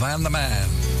 Now, Van the Man.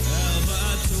 Have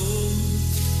I told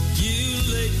you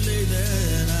lately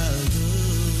that I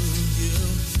love you?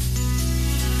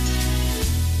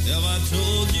 Have I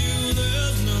told you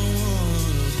there's no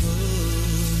one above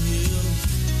you?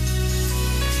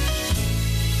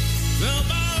 Fill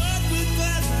my heart with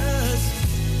gladness,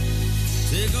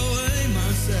 take away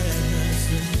my sadness,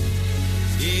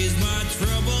 ease my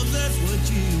trouble, that's what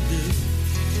you do.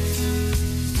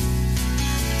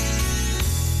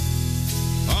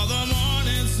 All the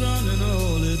morning sun and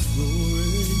all its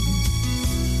glory,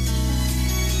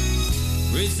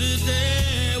 reach the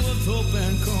day with hope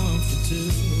and comfort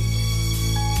too.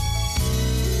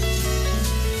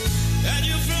 And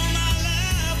you fill my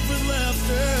life with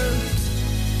laughter,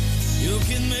 you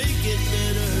can make it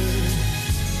better.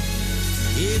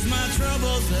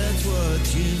 troubles, that's what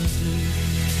you do.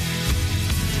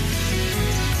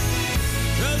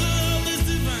 Cause the love is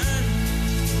divine,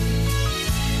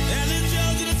 and it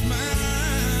shows in its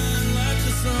mind like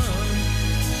the sun.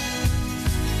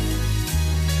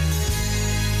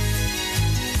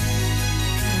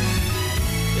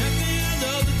 At the end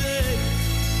of the day,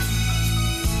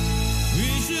 we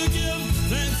should give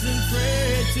thanks and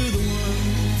pray to the one.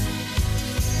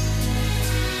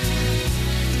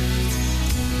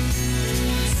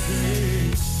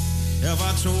 Have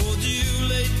I told you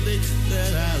lately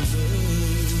that I love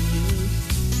you?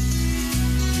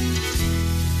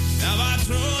 Have I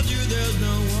told you there's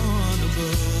no one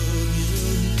above you?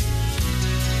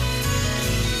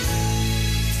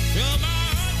 Fill my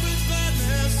heart with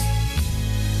gladness,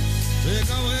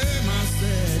 take away my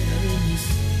sadness,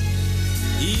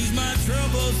 ease my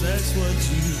troubles, that's what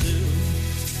you do.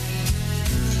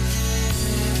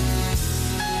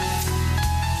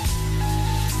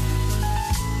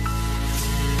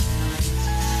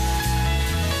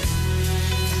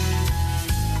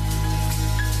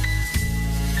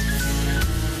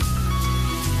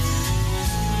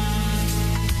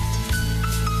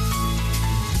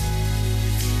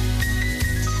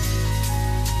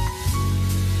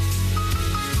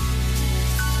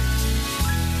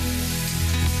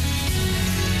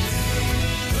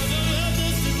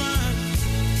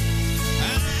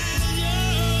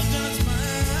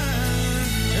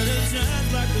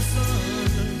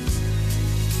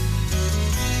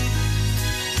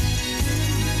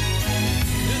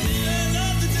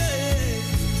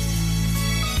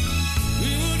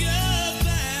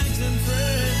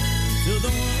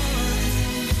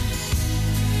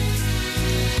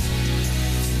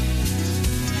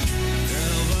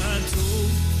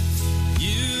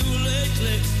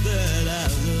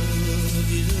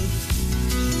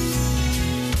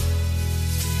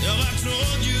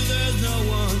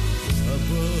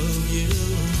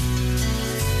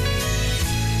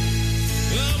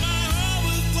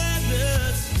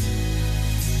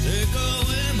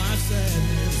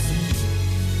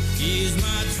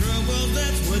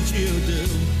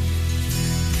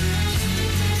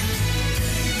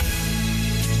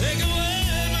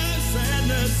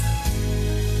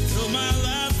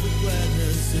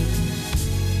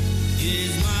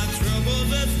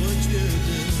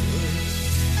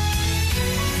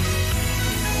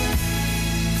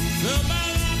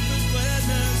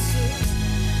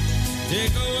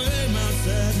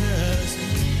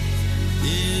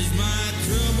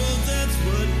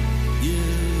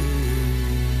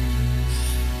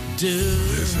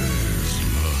 This is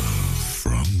Love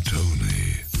from Tony.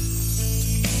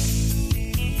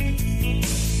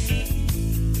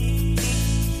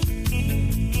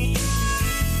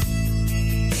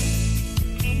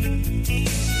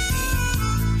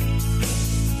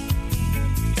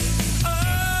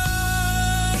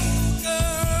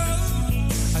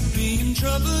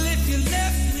 Trouble if you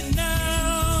left me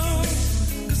now,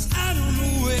 'cause I don't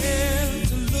know where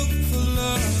to look for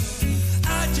love.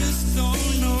 I just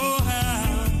don't know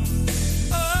how.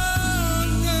 Oh,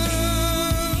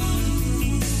 girl,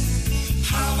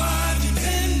 how I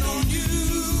depend on you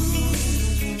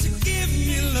to give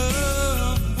me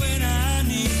love when I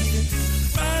need it.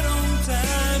 Right on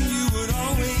time, you would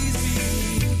always be.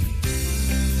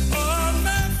 All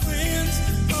my friends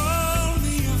call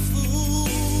me a fool.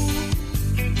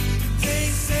 They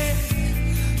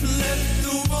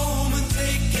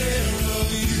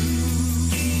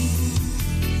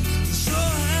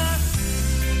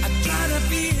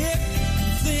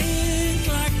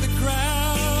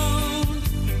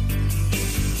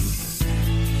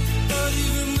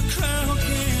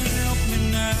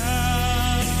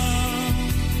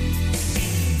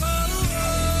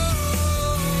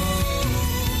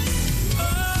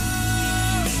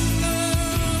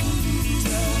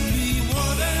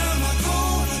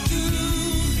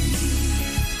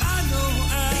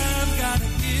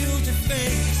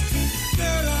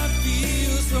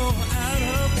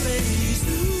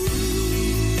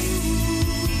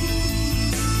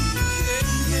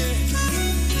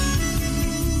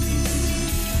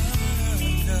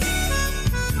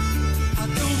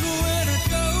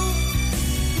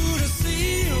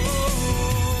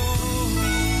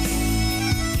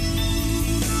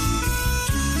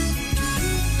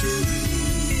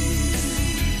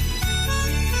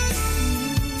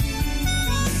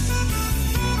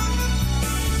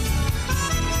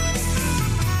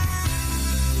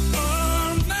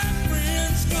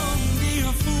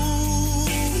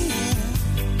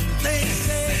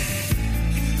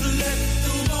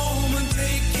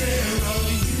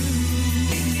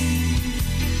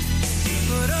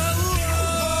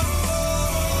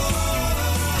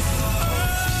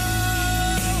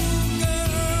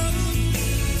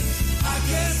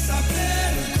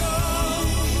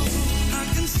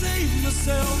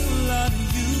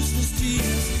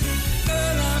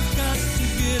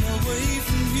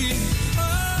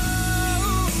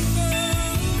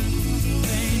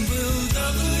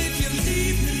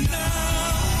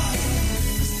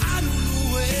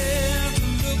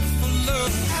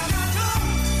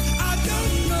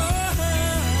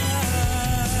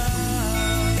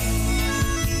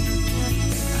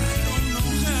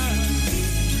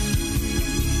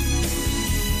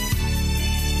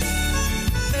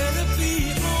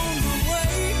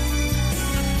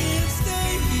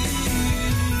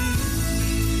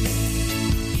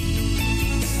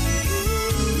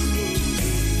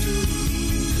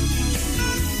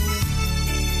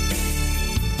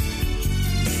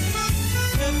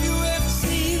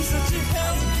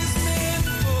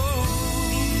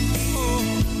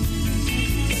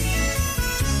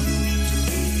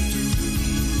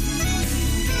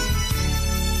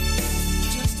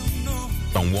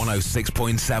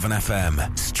 106.7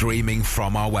 FM, streaming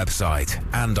from our website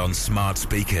and on smart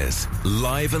speakers.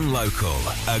 Live and local,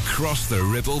 across the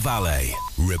Ribble Valley.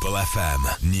 Ribble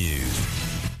FM News.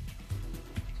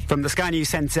 From the Sky News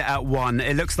Centre at 1,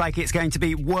 it looks like it's going to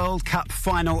be World Cup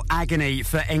final agony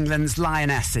for England's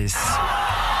Lionesses.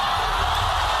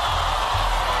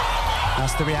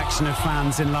 That's the reaction of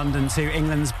fans in London to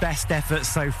England's best effort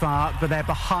so far, but they're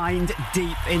behind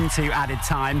deep into added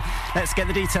time. Let's get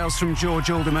the details from George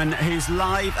Alderman, who's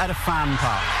live at a fan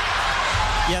park.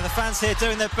 Yeah, the fans here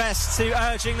doing their best to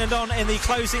urge England on in the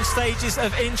closing stages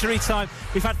of injury time.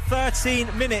 We've had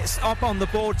 13 minutes up on the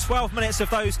board, 12 minutes of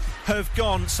those have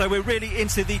gone, so we're really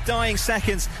into the dying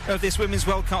seconds of this Women's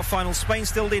World Cup final. Spain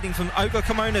still leading from Olga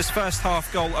Carmona's first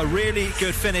half goal, a really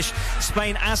good finish.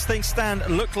 Spain, as things stand,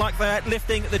 look like they're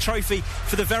lifting the trophy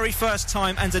for the very first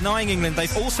time and denying England.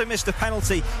 They've also missed a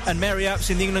penalty, and Mary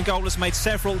Earps in the England goal has made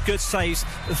several good saves.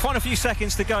 The final few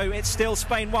seconds to go, it's still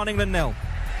Spain 1, England 0.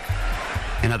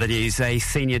 In other news, a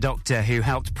senior doctor who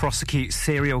helped prosecute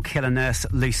serial killer nurse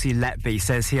Lucy Letby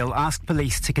says he'll ask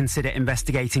police to consider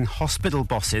investigating hospital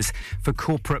bosses for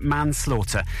corporate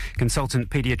manslaughter. Consultant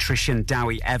paediatrician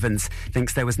Dowie Evans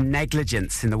thinks there was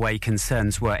negligence in the way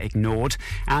concerns were ignored.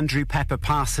 Andrew Pepper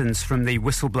Parsons from the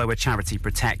whistleblower charity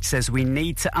Protect says we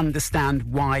need to understand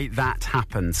why that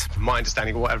happened. From my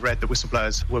understanding of what I've read, the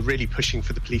whistleblowers were really pushing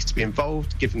for the police to be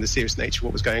involved, given the serious nature of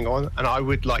what was going on. And I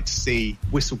would like to see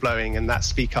whistleblowing and that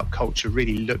speak-up culture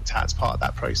really looked at as part of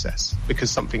that process, because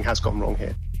something has gone wrong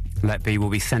here. Letby will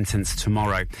be sentenced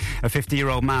tomorrow. A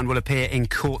 50-year-old man will appear in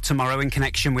court tomorrow in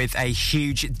connection with a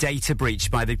huge data breach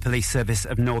by the Police Service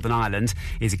of Northern Ireland.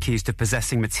 He's accused of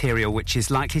possessing material which is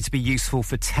likely to be useful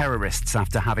for terrorists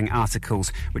after having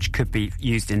articles which could be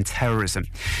used in terrorism.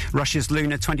 Russia's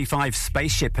Luna 25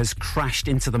 spaceship has crashed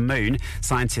into the moon.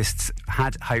 Scientists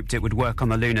had hoped it would work on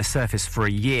the lunar surface for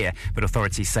a year, but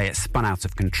authorities say it spun out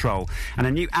of control. And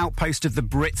a new outpost of the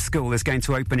Brit School is going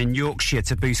to open in Yorkshire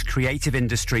to boost creative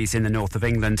industries in the north of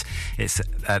England. It's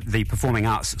the Performing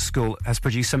Arts School has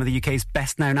produced some of the UK's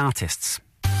best-known artists.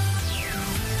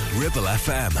 Ribble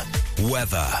FM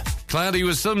weather. Cloudy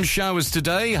with some showers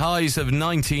today, highs of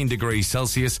 19 degrees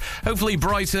Celsius. Hopefully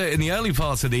brighter in the early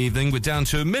part of the evening, with down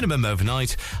to a minimum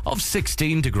overnight of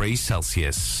 16 degrees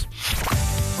Celsius.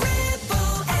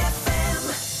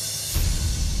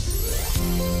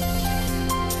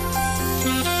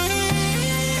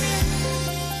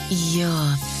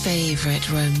 Your favourite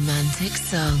romantic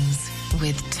songs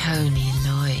with Tony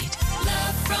Lloyd.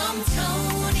 Love from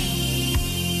Tony.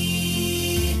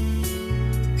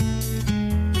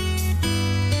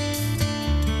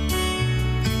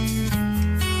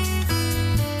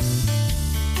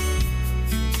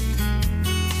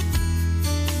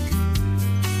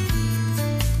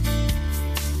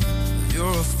 You're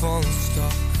a falling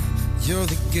star. You're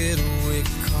the getaway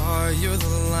car. You're the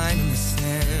line in the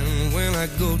sand when I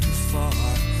go too far.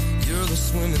 You're the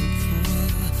swimming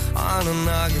pool on an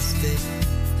August day,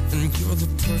 and you're the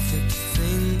perfect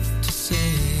thing to say.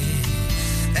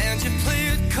 And you play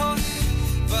it coy,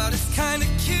 but it's kinda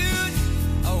cute.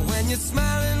 Oh, when you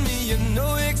smile at me, you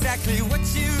know exactly what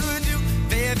you do.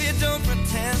 Baby, don't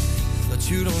pretend that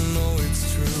you don't know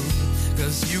it's true,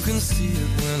 'cause you can see it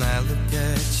when I look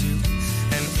at you.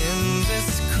 And in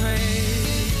this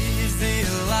crazy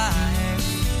life,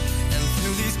 and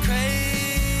through these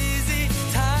crazy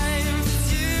times,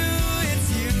 it's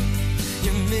you,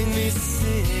 you make me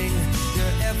sing.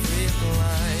 Your every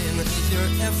line, your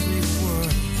every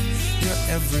word, your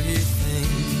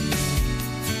everything.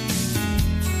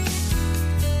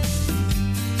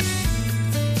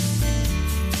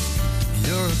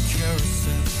 You're a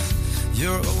carousel,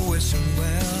 you're always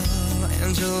well,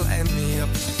 and you light me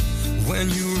up when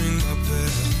you ring my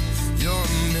bell. You're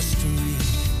a mystery,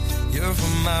 you're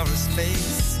from outer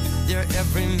space. You're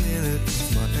every minute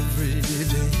of my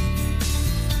everyday.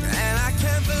 And I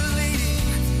can't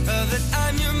believe that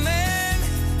I'm your man,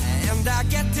 and I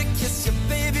get to kiss you,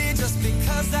 baby, just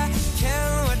because I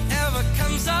can. Whatever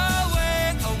comes our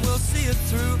way, I will see it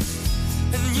through.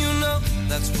 And you know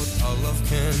that's what our love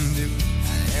can do.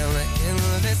 And in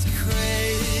this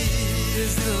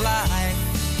crazy life,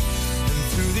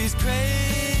 through these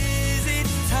crazy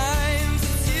times,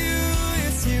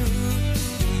 it's you,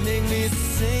 you make me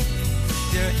sing.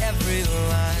 Your every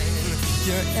line,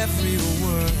 your every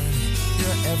word,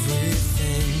 your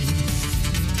everything.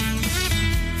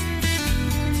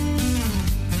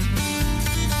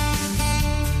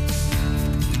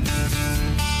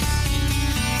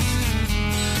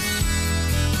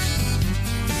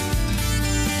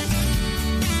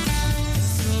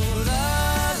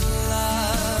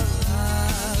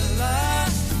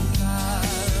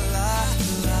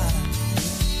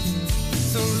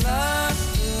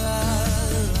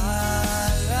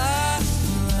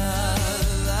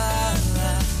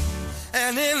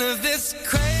 of this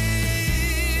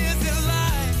crazy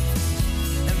life,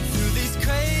 and through these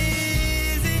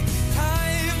crazy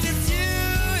times, it's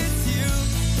you.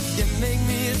 You make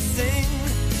me sing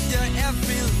your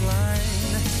every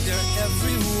line, your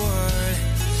every word,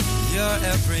 your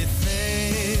everything,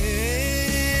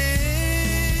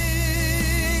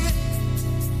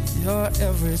 your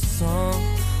every song,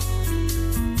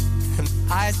 and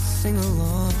I sing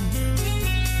along.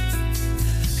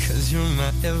 'Cause you're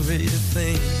my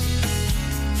everything.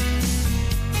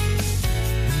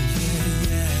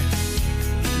 Yeah.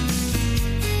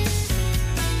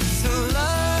 So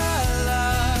la la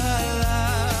la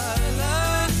la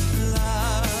la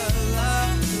la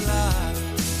la.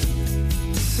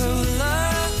 So la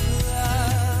la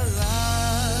la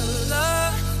la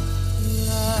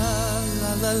la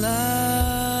la la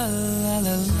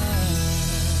la la.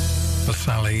 For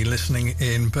Sally, listening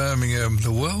in Birmingham,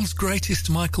 the world's greatest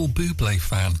Michael Bublé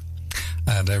fan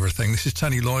and everything. This is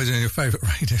Tony Lloyd on your favourite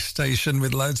radio station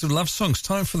with loads of love songs.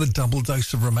 Time for the double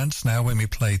dose of romance now when we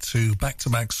play two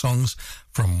back-to-back songs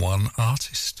from one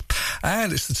artist.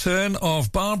 And it's the turn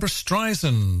of Barbara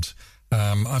Streisand.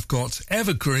 I've got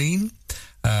Evergreen,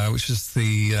 which is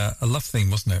a love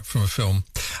theme, wasn't it, from a film,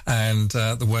 and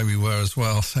The Way We Were as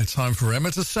well. So time for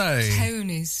Emma to say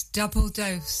Tony's double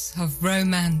dose of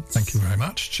romance. thank you very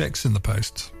much. Checks in the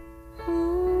post.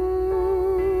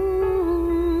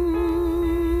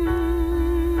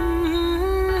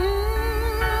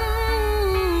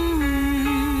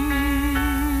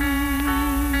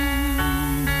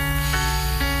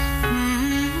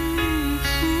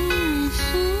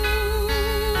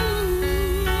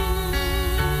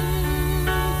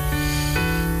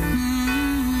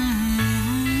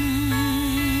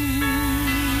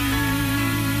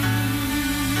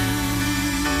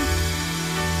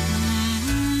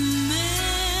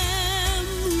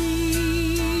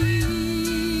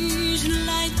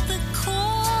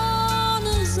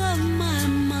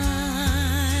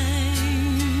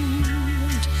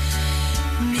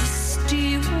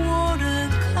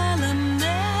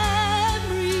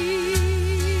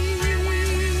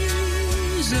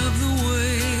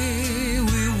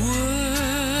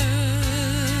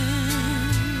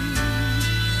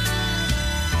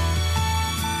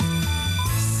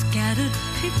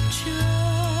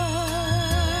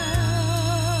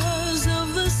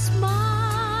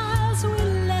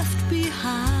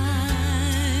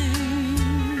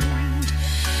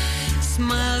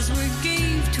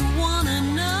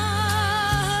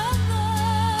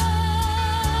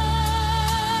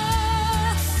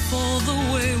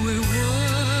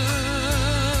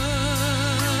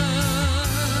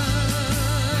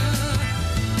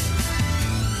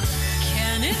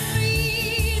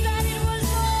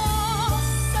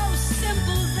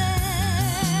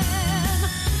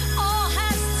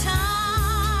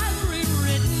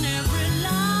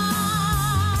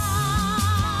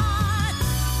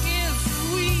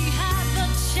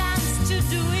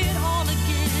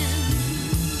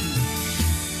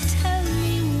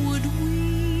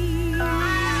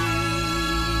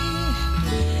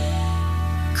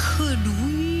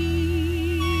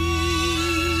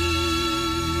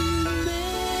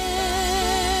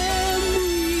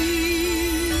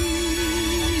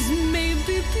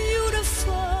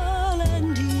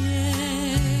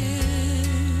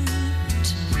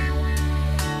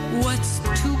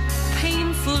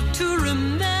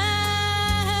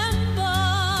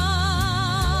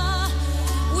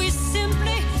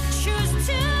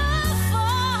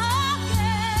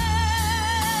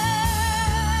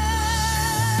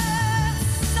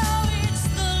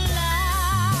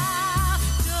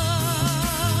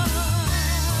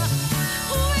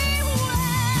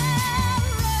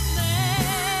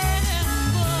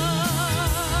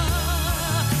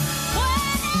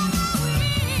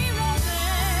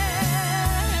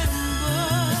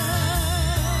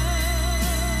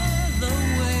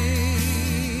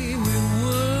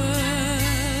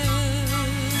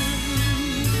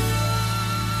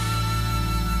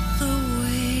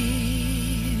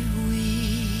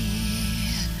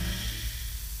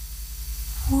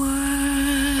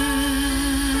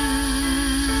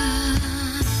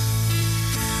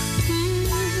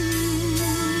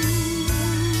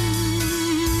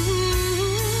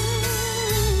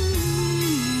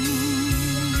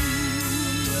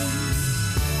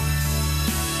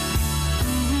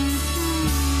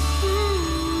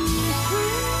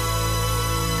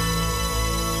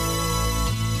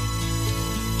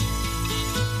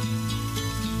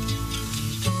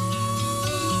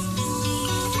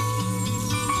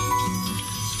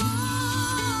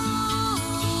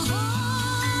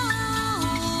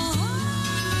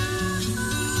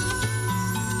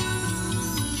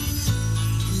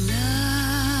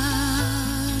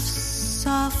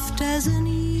 as an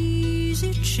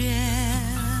easy chair.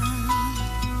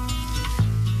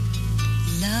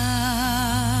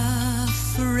 Love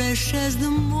fresh as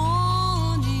the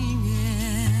morning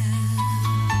air.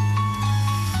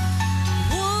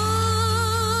 One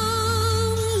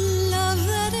love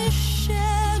that is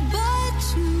shared by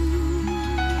two.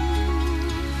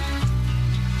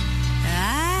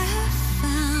 I have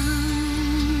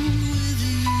found with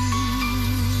you,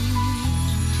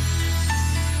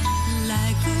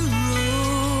 like a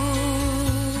rose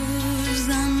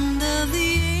under the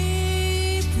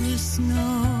April snow.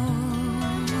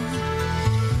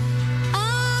 I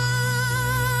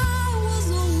was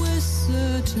always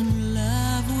certain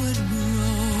love would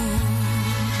grow.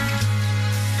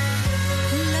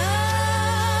 Love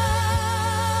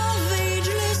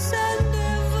ageless and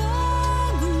evergreen,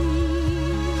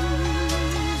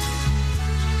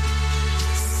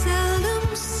 seldom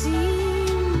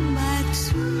seen by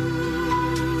two.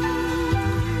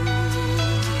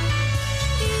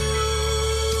 You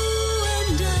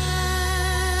and I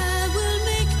will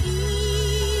make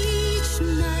each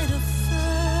night a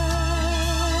first,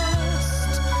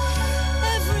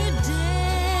 every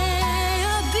day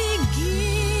a beginning.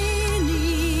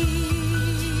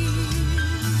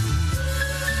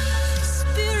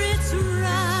 Spirits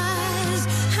rise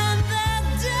and their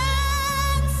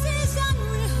dance is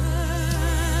unrehearsed.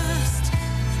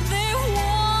 They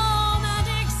warm and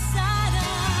excite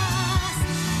us,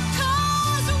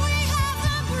 'cause we have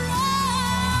the brightest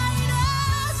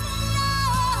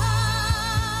love.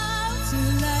 Two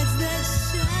lights that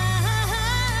shine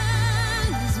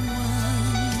as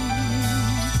one,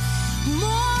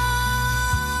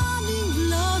 morning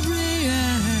glory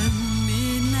and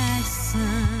midnight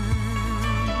sun.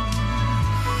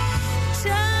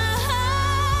 Time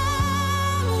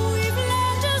we've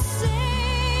learned to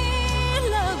sail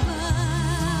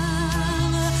above.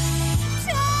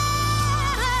 Time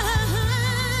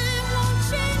won't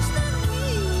change the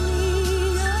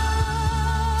meaning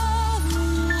of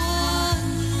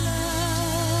one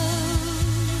love,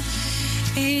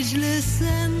 ageless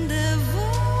and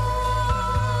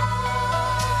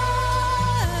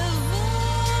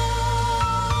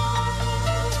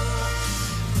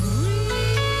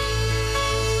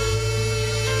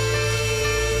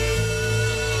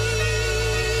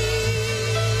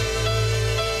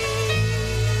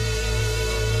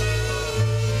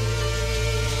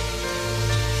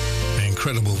The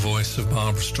incredible voice of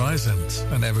Barbra Streisand,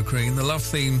 an evergreen. The love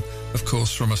theme, of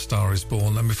course, from A Star Is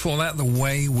Born. And before that, The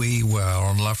Way We Were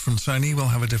on Love from Tony. We'll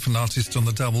have a different artist on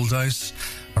the double dose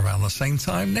around the same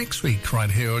time next week, right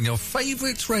here on your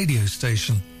favourite radio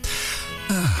station.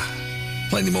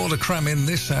 Plenty more to cram in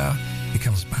this hour. Here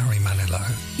comes Barry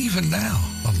Manilow, Even Now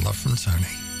on Love from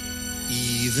Tony.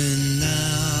 Even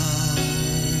now,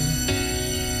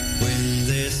 when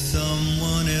there's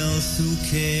someone else who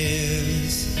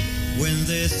cares, when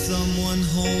there's someone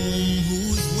home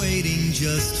who's waiting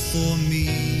just for me,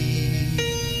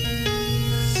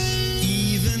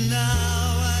 even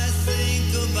now I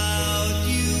think about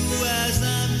you as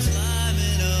I'm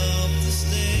climbing up the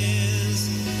stairs,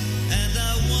 and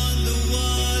I wonder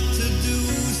what to do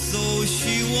so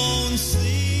she won't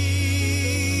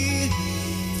see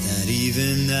that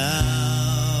even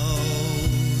now,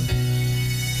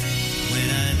 when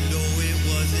I know it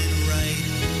wasn't right,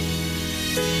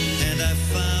 and I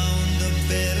found a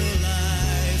better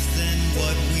life than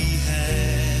what we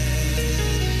had,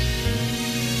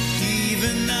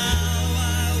 even now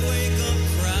I wake up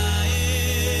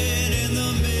crying in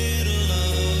the middle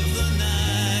of the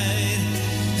night,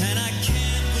 and I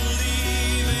can't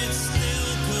believe it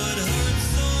still could hurt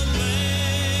so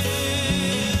bad.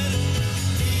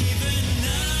 Even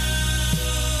now,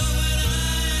 when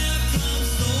I have come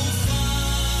so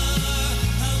far,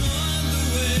 I wonder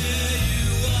where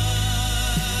you are.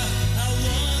 I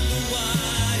wonder why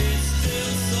it's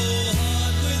still so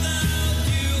hard without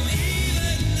you.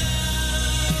 Even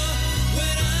now,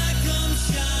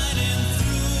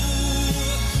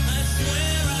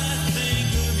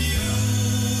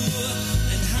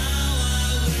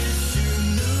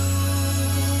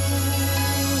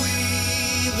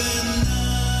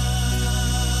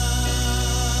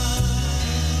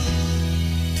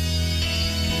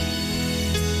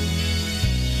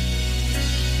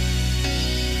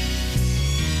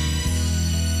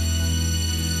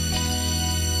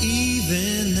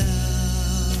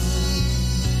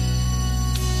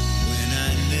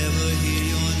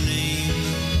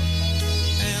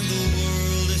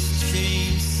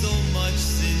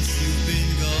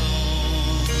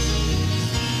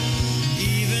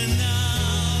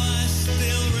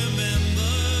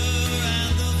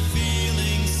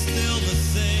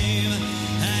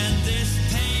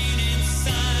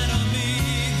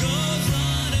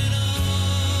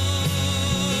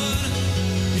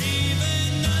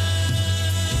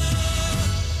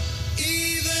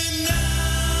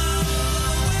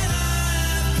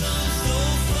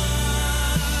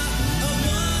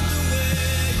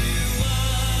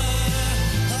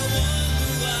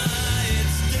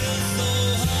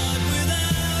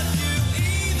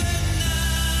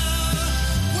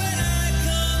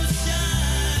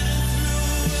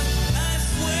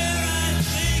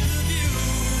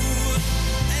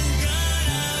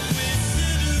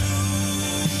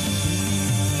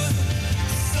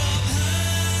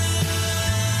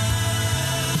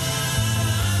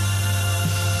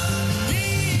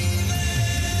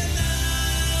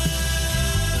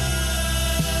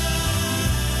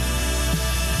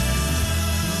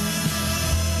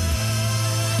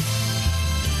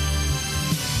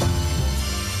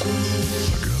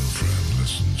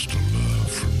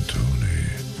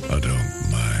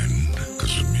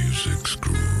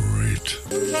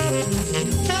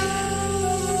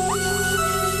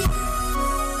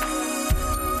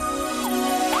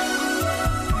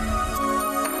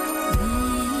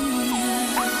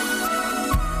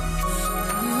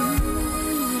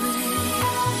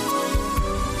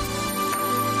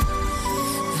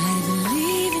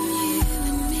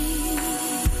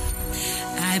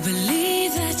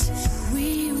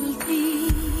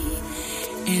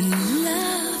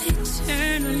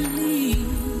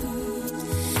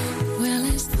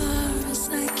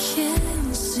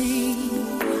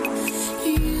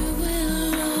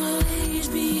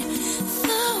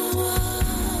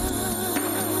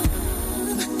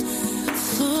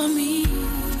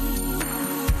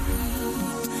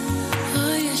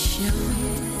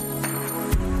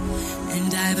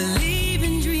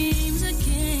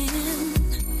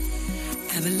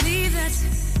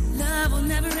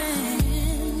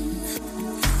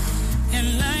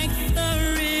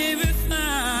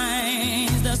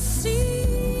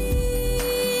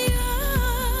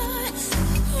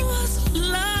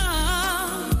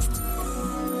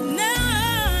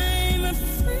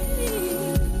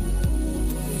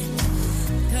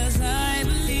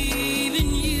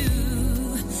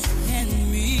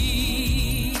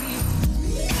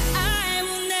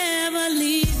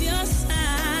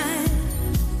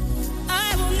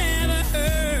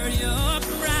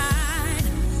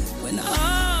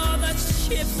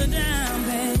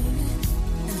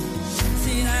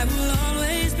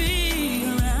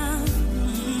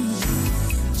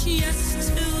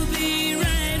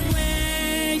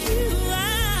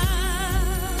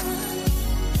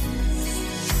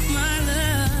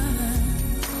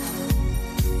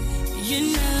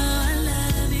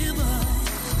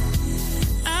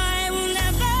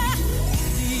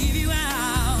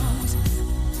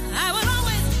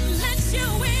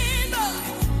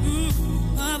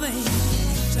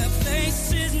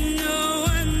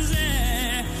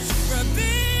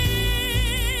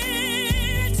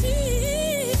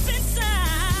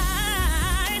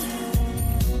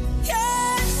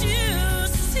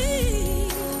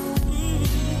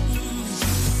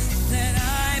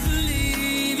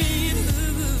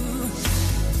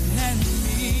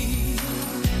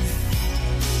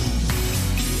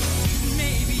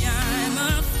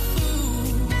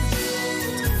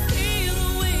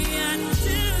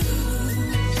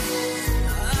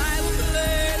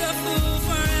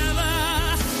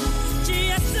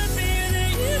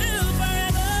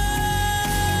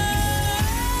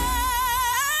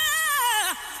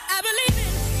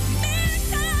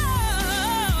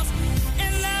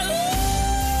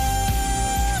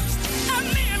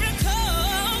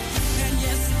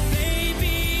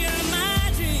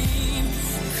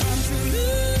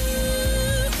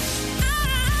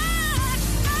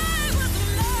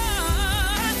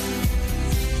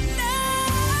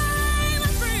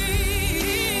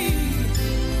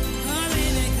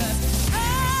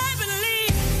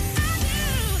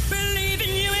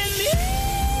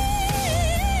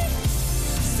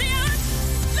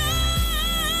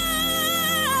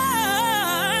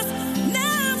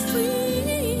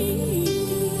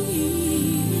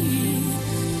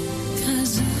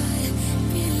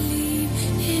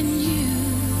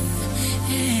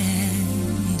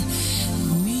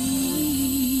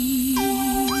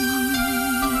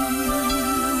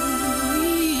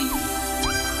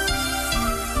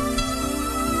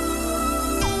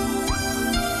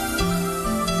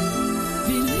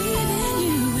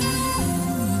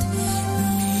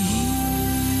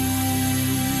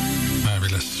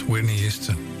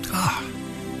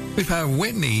 We've had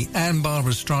Whitney and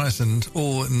Barbara Streisand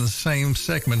all in the same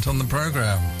segment on the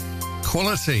programme.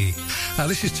 Quality.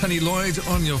 This is Tony Lloyd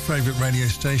on your favourite radio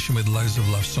station with loads of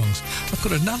love songs. I've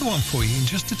got another one for you in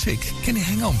just a tick. Can you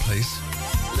hang on, please?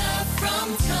 Love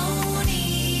from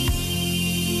Tony.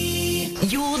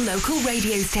 Your local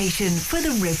radio station for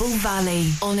the Ribble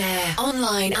Valley. On air,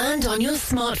 online and on your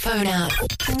smartphone app.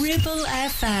 Ribble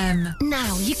FM.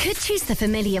 Now, you could choose the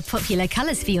familiar popular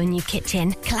colours for your new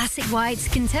kitchen. Classic whites,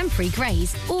 contemporary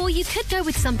greys. Or you could go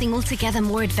with something altogether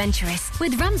more adventurous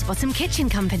with Ramsbottom Kitchen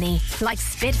Company. Like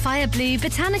Spitfire Blue,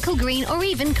 Botanical Green or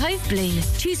even Cove Blue.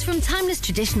 Choose from timeless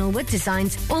traditional wood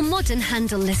designs or modern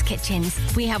handleless kitchens.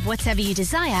 We have whatever you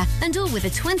desire and all with a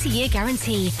 20-year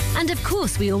guarantee. And of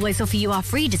course, we always offer you our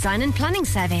free design and planning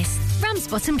service.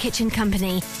 Ramsbottom Kitchen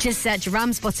Company. Just search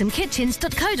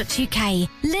ramsbottomkitchens.co.uk.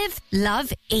 Live,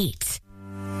 love, eat.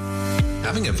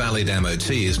 Having a valid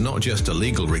MOT is not just a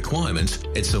legal requirement,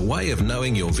 it's a way of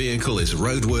knowing your vehicle is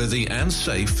roadworthy and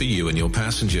safe for you and your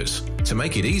passengers. To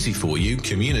make it easy for you,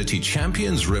 Community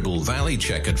Champions Ribble Valley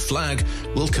Checkered Flag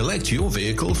will collect your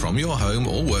vehicle from your home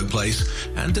or workplace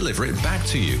and deliver it back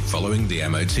to you following the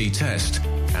MOT test.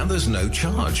 And there's no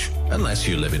charge, unless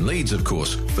you live in Leeds, of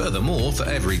course. Furthermore, for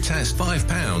every test,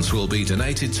 £5 will be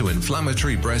donated to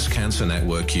Inflammatory Breast Cancer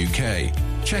Network UK.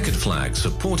 Checkered Flag,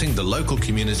 supporting the local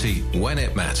community when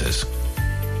it matters.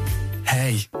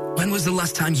 Hey, when was the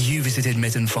last time you visited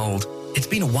Mittenfold? It's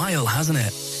been a while, hasn't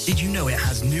it? Did you know it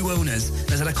has new owners,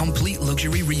 has had a complete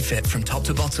luxury refit from top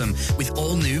to bottom with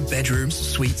all new bedrooms,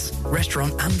 suites,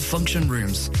 restaurant and function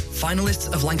rooms?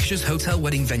 Finalists of Lancashire's Hotel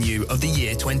Wedding Venue of the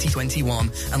Year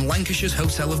 2021 and Lancashire's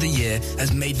Hotel of the Year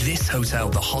has made this hotel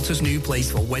the hottest new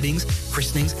place for weddings,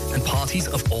 christenings and parties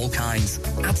of all kinds.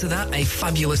 Add to that a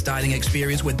fabulous dining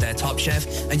experience with their top chef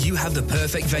and you have the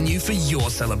perfect venue for your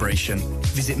celebration.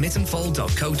 Visit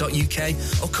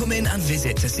mittenfold.co.uk or come in and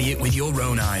visit to see it with your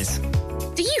own eyes.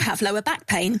 Do you have lower back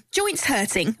pain, joints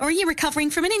hurting, or are you recovering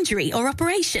from an injury or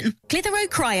operation? Clitheroe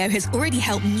Cryo has already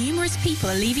helped numerous people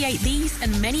alleviate these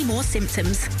and many more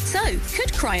symptoms. So,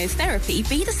 could cryotherapy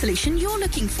be the solution you're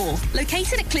looking for?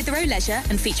 Located at Clitheroe Leisure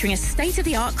and featuring a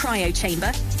state-of-the-art cryo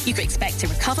chamber, you can expect to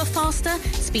recover faster,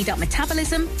 speed up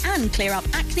metabolism, and clear up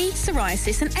acne,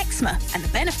 psoriasis, and eczema. And the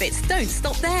benefits don't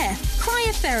stop there.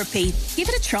 Cryotherapy. Give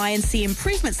it a try and see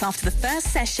improvements after the first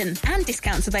session, and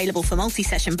discounts available for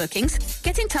multi-session bookings.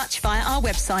 Get in touch via our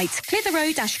website,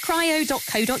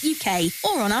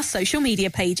 clitheroe-cryo.co.uk, or on our social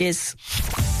media pages.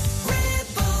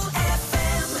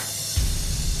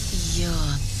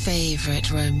 Your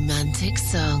favourite romantic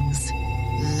songs.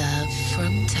 Love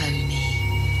from Tony.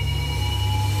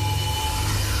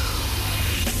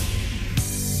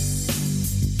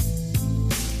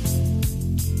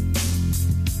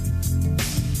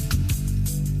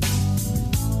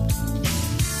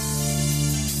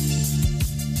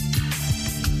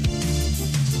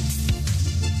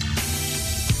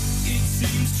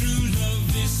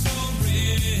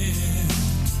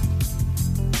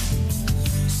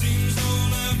 Seems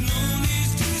all I've known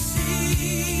is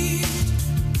deceit.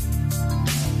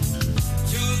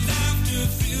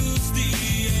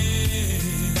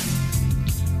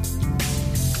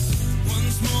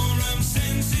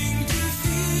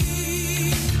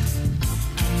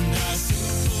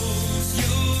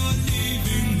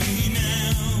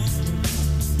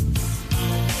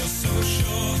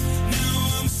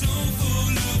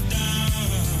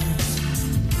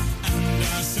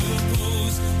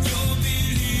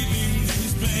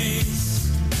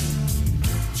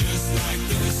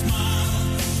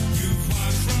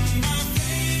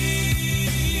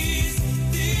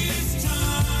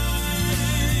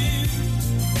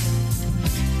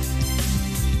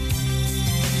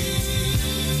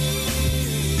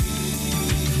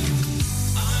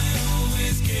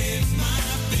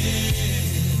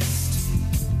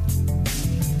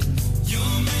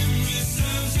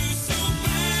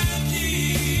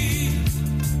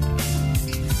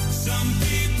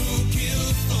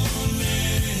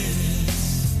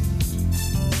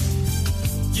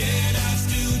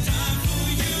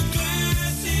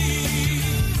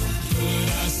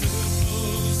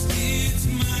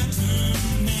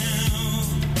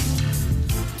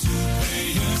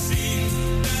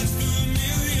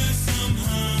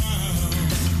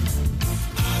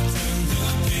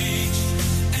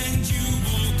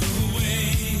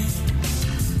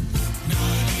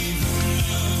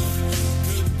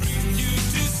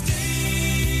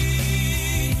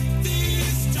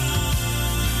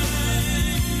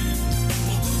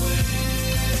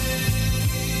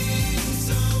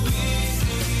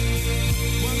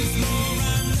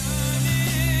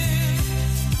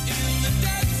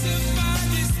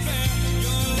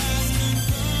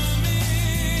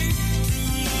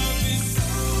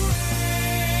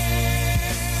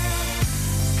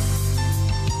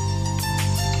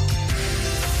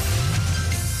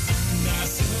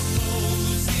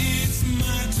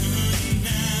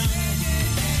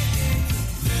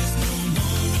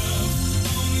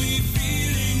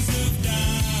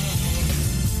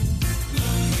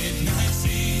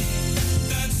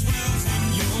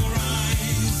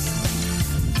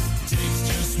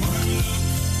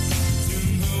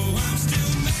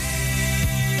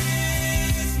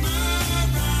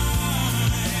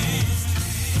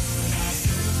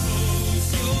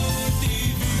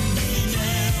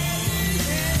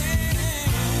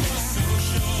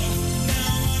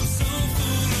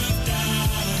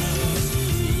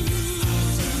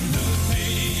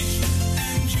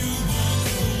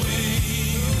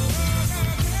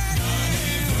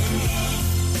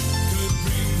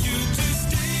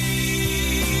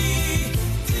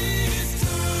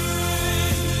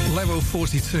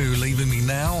 7:42, leaving me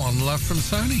now on Love from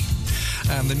Tony.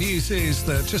 And the news is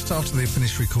that just after they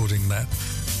finished recording that,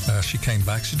 she came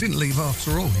back. She didn't leave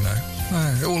after all, you know.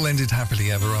 It all ended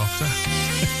happily ever after.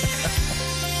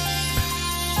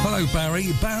 Hello,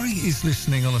 Barry. Barry is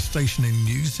listening on a station in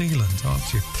New Zealand,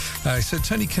 aren't you? He said,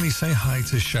 Tony, can you say hi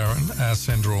to Sharon?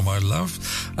 Send her all my love.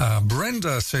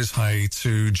 Brenda says hi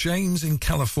to James in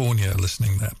California,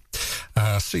 listening there.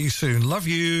 See you soon. Love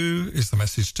you is the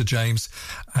message to James.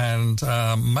 And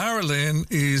Marilyn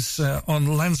is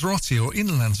on Lanzarote, or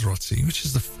in Lanzarote, which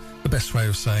is the best way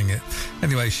of saying it.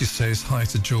 Anyway, she says hi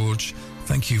to George.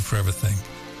 Thank you for everything.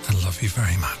 I love you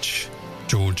very much.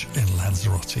 George in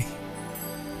Lanzarote.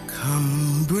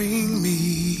 Come bring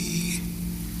me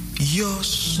your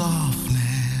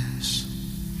softness.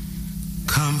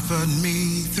 Comfort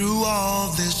me through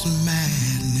all this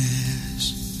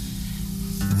madness.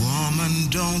 Woman,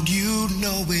 don't you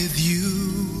know with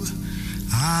you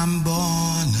I'm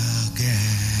born again.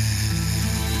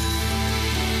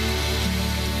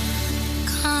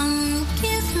 Come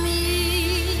give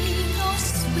me your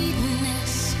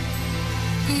sweetness.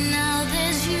 Now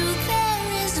there's you,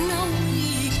 there is no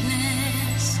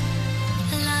weakness.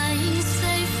 Lying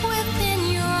safe within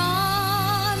your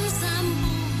arms, I'm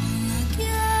born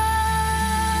again.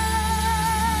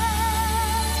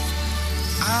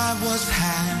 I was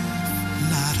half,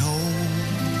 not whole,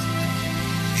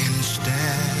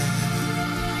 instead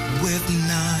with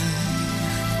none.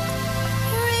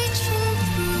 Reaching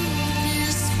through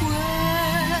this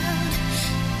world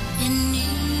in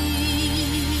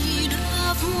need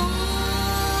of one.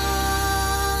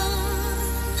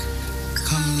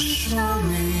 Come show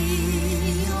me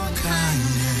your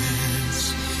kindness.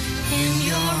 In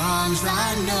your arms I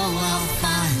know I'll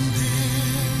find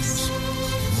this.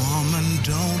 Woman,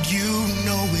 don't you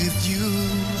know with you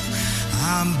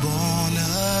I'm born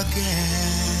again.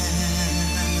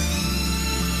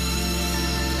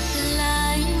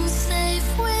 Lying safe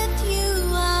with you,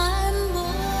 I'm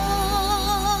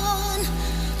born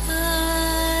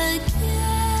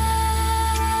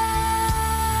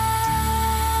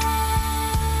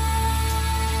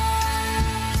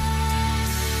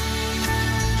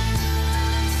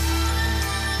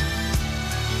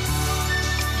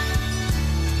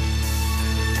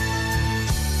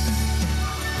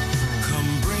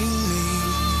Come bring me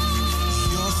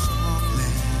your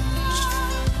softness.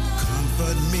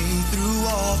 Comfort me through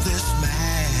all this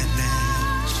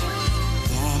madness.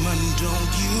 Woman,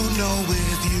 don't you know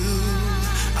with you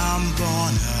I'm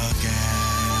born again.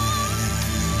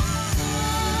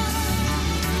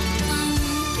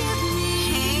 Give me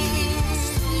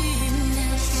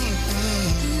sweetness.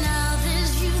 Now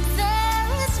there's you, there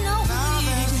is no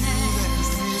weakness.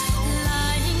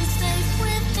 Lying safe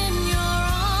within your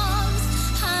arms,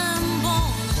 I'm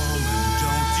born. Woman,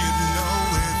 don't you know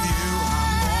with you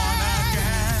I'm born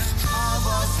again. I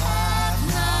was half,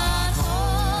 Not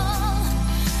whole,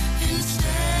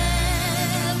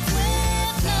 instead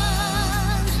with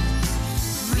none.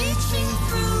 Reaching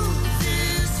through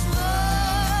this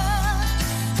world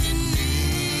in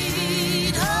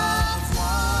need of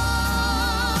one.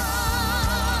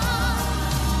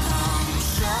 Come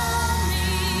show me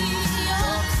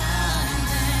your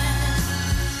kindness.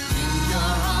 In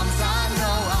your arms I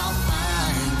know I'll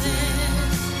find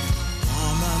this.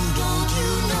 woman, don't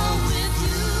you know With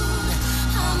you,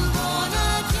 I'm born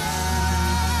again.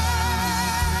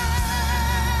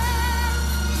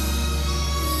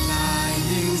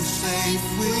 lying safe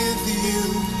with you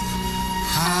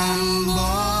I'm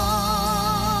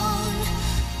born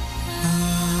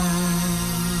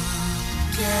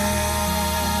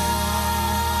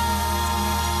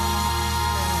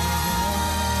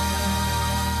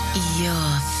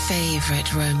Your favorite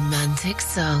romantic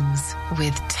songs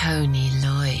with Tony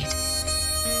Lloyd.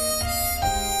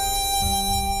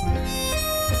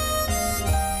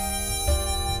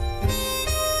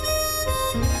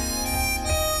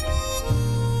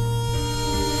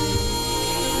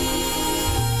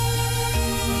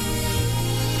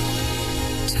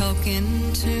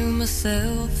 Talking to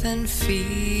myself and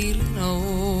feeling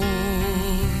old.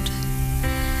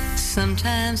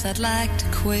 Sometimes I'd like to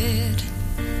quit.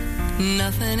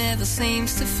 Nothing ever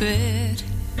seems to fit.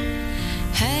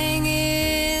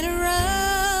 Hanging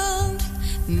around,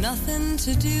 nothing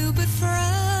to do but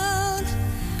frown.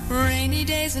 Rainy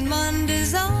days and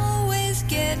Mondays always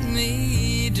get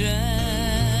me down.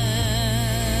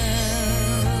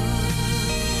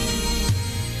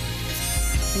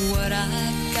 What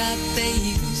I've got they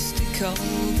used to call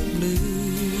the blues.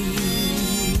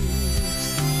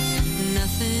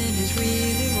 Nothing is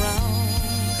really wrong.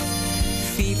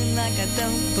 Feeling like I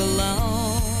don't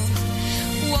belong.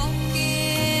 Walking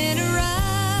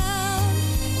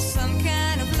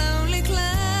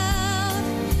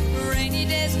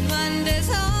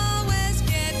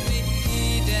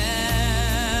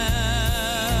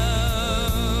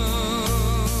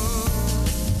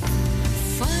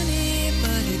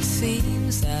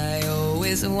seems I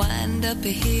always wind up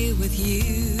here with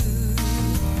you.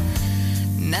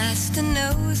 Nice to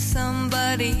know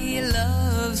somebody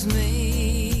loves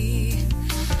me.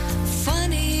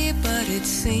 Funny, but it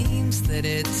seems that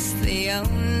it's the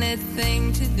only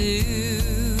thing to do.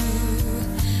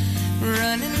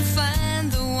 Run and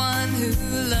find the one who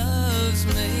loves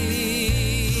me.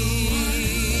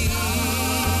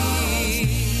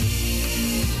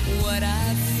 What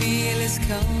I feel is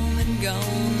come and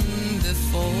gone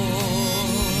before.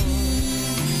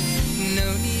 No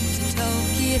need to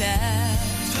talk it out.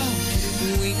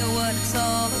 We know what it's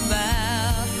all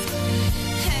about.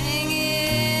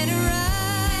 Hanging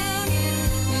around,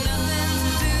 nothing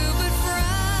to do but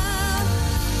frown.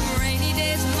 Rainy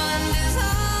days and Mondays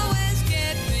always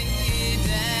get me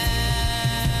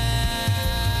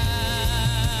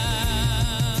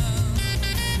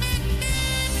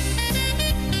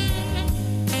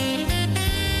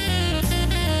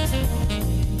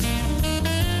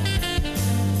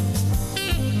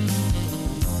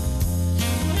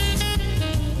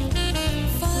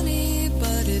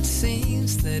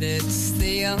seems that it's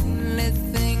the only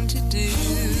thing to do.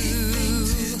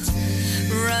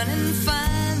 Run and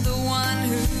find the one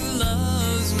who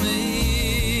loves me.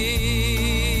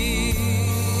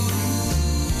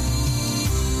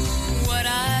 What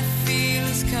I feel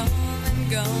has come and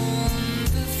gone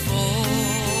before.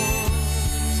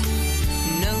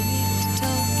 No need to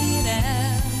talk it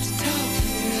out.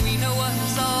 We know what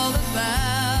it's all about.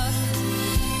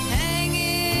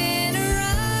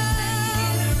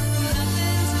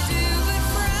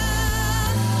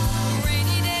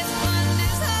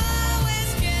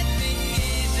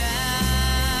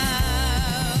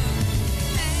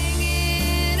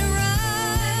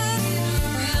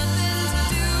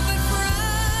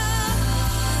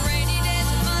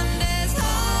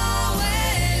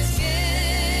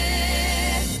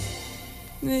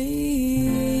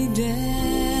 Me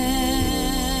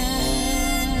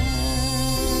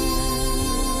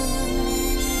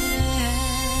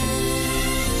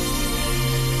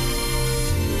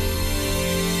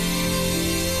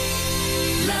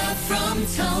Love from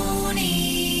Tony.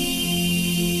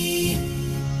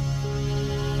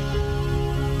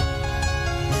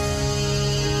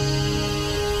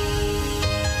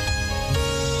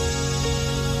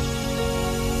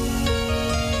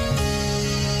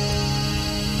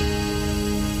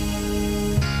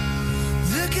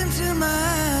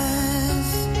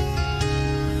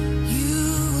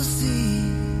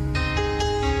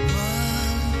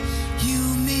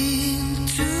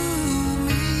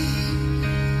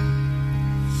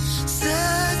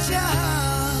 Say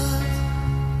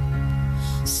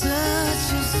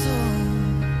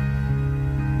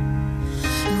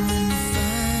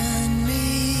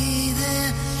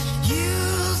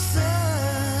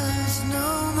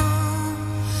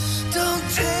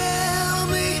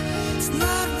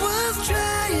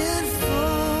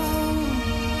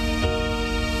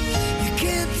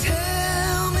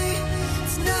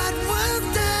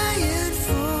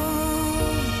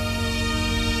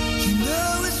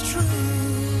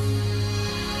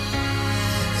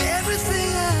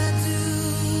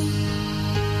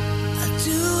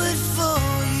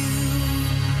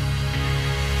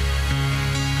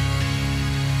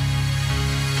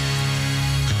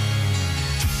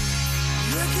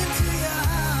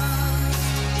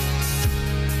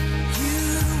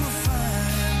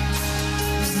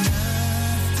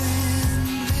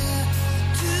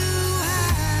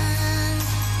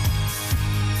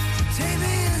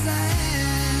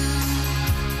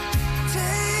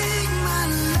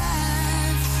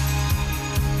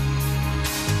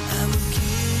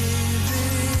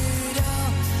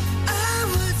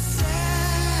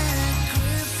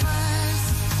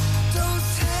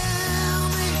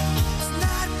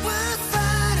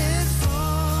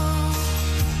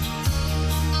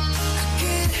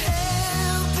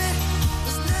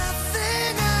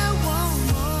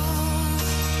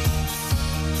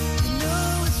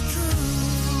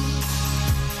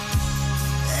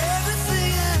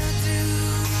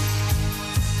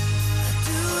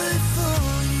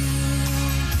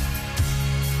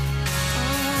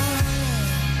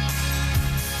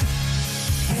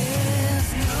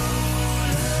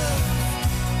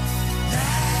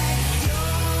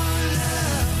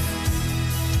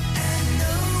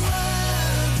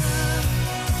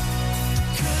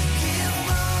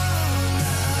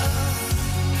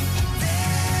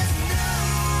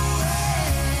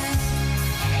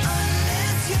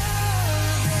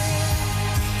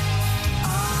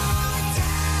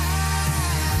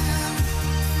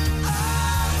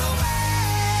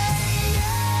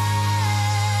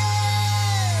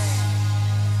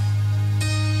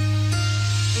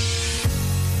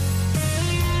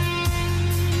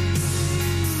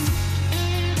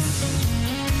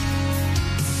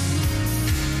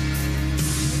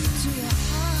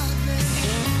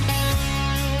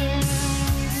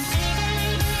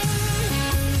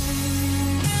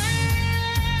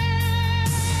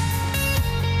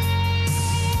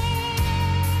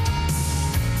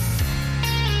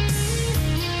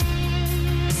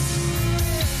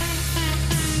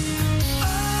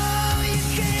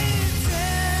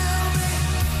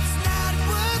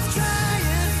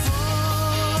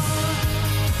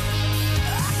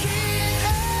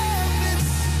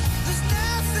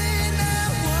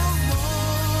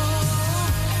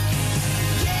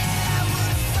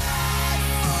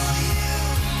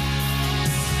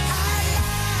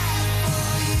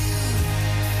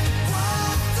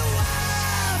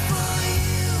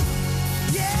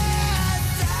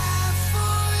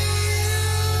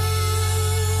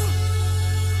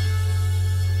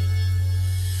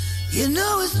You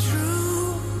know it's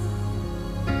true.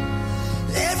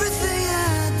 Everything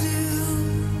I do,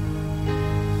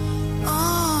 I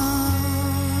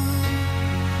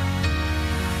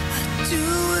do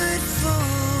it for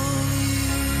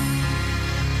you.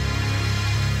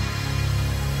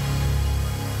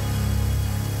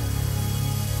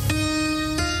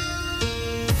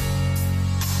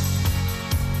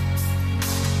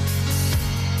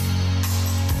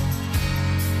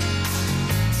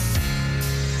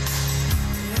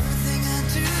 Everything I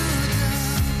do,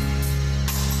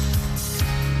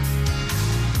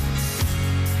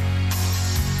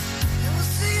 I will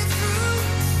see it through.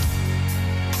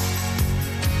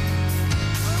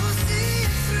 I will see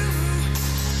it through.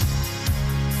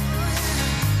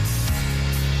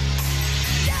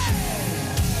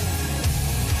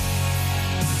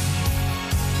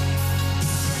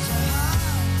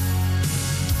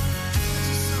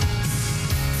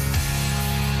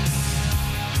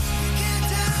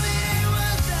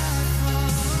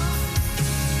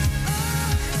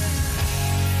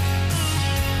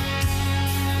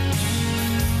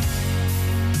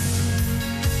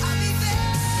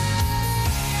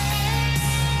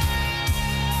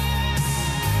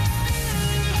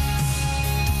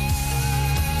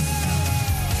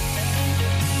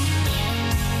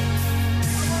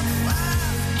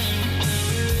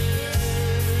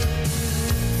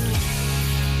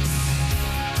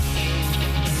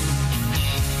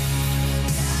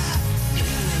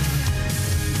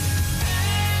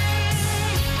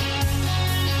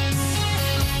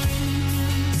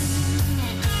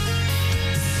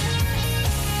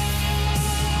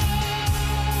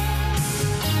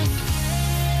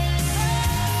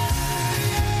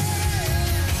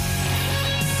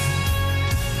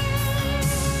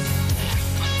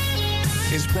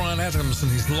 It's Brian Adams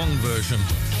and his long version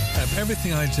of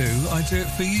Everything I Do it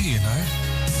for you, you know.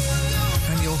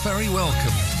 And you're very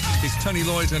welcome. It's Tony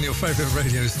Lloyd on your favourite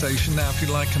radio station. Now, if you'd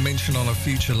like a mention on a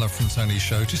future Love from Tony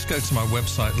show, just go to my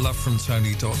website,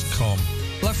 lovefromtony.com.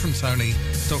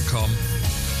 Lovefromtony.com.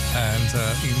 And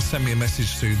you can send me a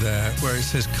message through there where it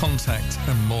says contact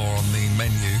and more on the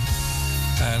menu.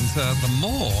 And the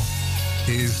more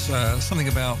is something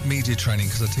about media training,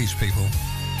 because I teach people.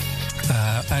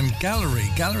 And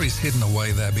gallery's hidden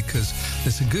away there because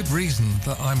there's a good reason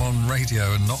that I'm on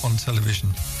radio and not on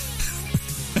television.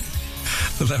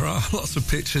 There are lots of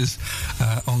pictures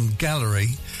on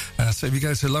gallery. So if you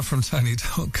go to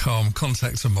lovefromtony.com,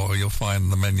 contact and more, you'll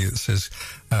find the menu that says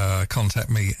contact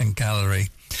me and gallery.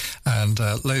 And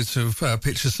loads of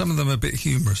pictures, some of them a bit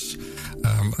humorous,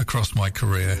 across my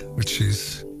career, which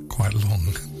is quite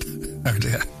long. Oh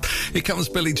dear. Here comes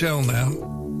Billy Joel now.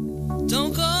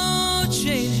 Don't go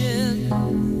changing.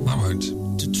 I won't.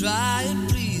 To try and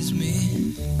please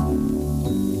me.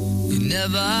 You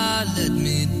never let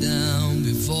me down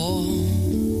before.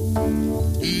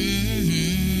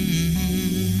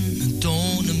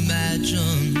 Don't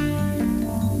imagine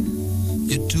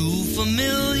you're too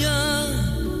familiar,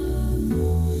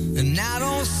 and I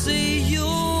don't see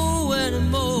you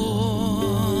anymore.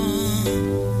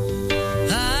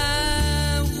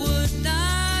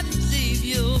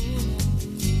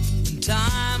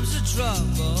 Times of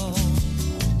trouble,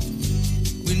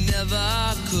 we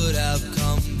never could have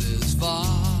come this far.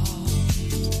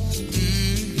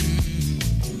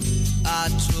 I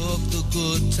took the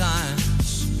good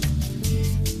times,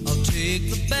 I'll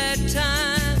take the bad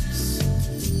times.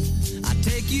 I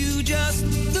take you just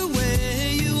the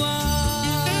way you are.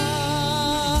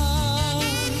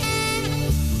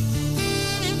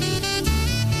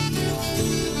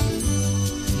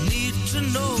 Need to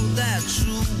know that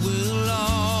you will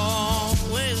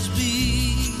always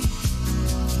be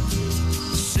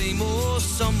the same old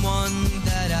someone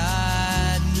that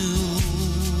I knew.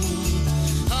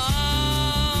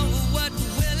 Oh, what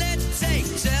will it take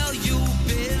till you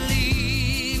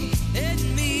believe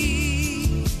in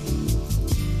me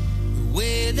the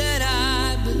way that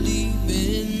I believe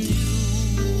in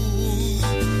you?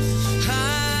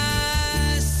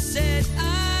 I said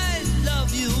I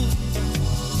love you,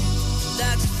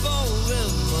 that's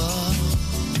forever.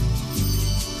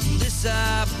 This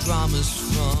I promise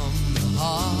from the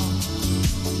heart.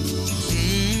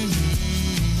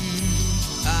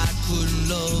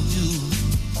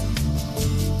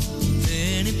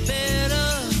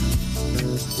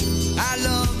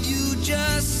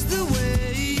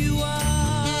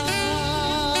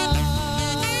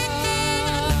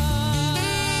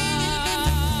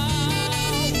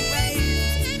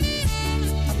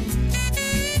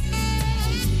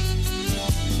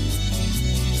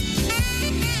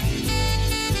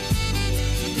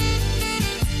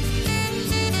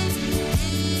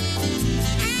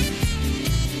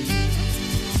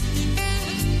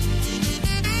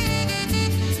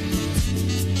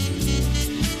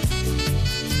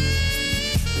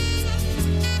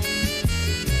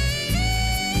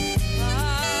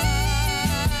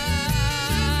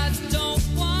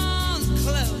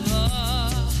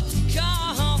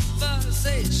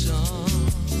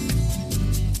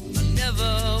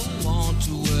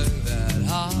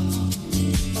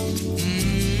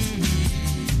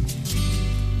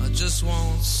 just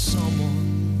want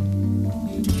someone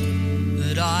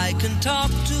that I can talk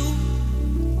to.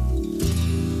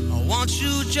 I want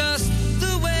you just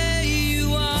the way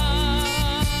you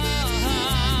are.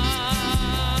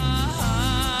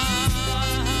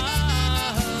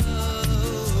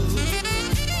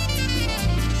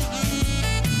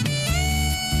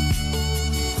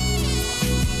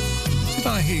 Did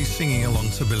I hear you singing along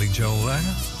to Billy Joel there?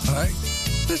 Right.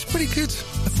 That's pretty good.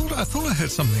 I thought I heard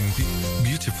something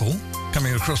beautiful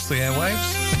coming across the airwaves.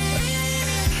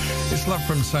 It's Love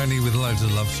from Tony with loads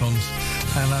of love songs,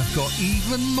 and I've got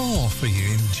even more for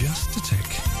you in just a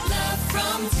tick. Love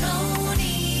from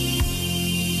Tony.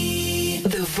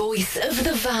 The voice of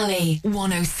the valley.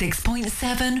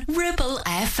 106.7 Ribble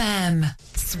FM.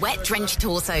 Sweat-drenched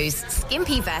torsos,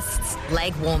 skimpy vests,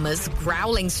 leg warmers,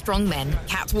 growling strongmen,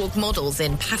 catwalk models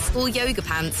in pastel yoga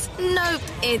pants. Nope,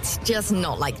 it's just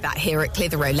not like that here at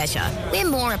Clitheroe Leisure. We're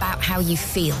more about how you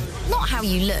feel, not how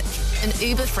you look. An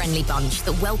uber-friendly bunch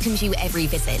that welcomes you every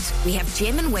visit. We have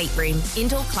gym and weight room,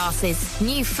 indoor classes,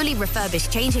 new fully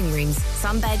refurbished changing rooms,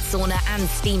 sunbed, sauna and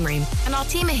steam room. And our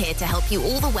team are here to help you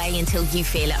all the way until you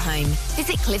feel at home.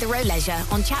 Visit Clitheroe Leisure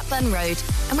on Chatburn Road,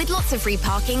 and with lots of free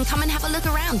parking, come and have a look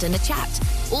around and a chat.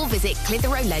 Or visit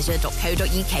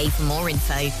clitheroeleisure.co.uk for more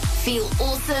info. Feel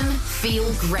awesome,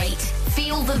 feel great,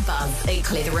 feel the buzz at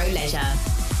Clitheroe Leisure.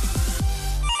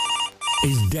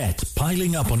 Is debt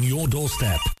piling up on your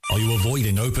doorstep? Are you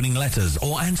avoiding opening letters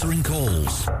or answering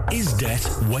calls? Is debt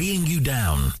weighing you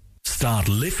down? Start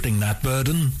lifting that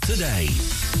burden today.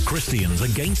 Christians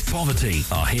Against Poverty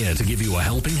are here to give you a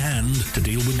helping hand to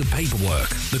deal with the paperwork,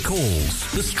 the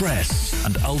calls, the stress,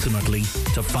 and ultimately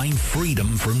to find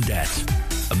freedom from debt.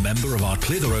 A member of our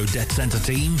Clitheroe Debt Centre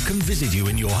team can visit you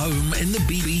in your home in the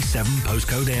BB7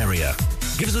 postcode area.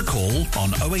 Give us a call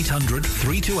on 0800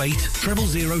 328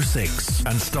 0006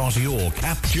 and start your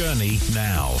CAP journey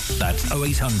now. That's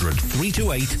 0800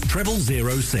 328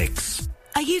 0006.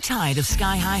 Are you tired of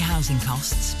sky-high housing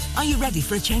costs? Are you ready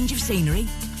for a change of scenery?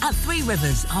 At Three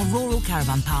Rivers, our rural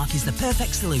caravan park is the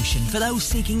perfect solution for those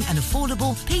seeking an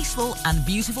affordable, peaceful and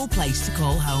beautiful place to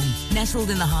call home. Nestled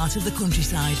in the heart of the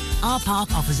countryside, our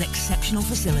park offers exceptional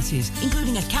facilities,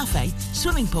 including a cafe,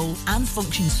 swimming pool and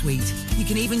function suite. You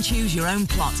can even choose your own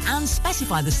plot and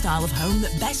specify the style of home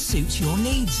that best suits your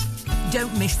needs.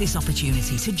 Don't miss this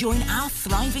opportunity to join our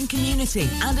thriving community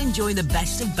and enjoy the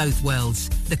best of both worlds.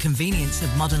 The convenience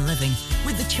of modern living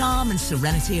with the charm and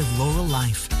serenity of rural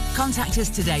life. Contact us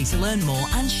today to learn more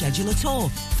and schedule a tour.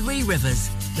 Three Rivers,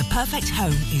 the perfect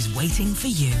home is waiting for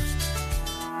you.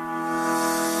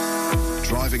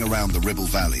 Driving around the Ribble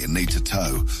Valley and need to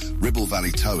tow? Ribble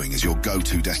Valley Towing is your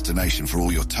go-to destination for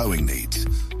all your towing needs.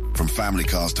 From family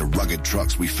cars to rugged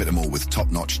trucks, we fit them all with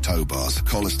top-notch tow bars.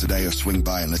 Call us today or swing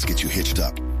by and let's get you hitched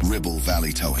up. Ribble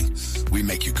Valley Towing. We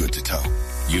make you good to tow.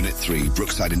 Unit 3,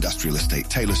 Brookside Industrial Estate,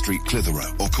 Taylor Street,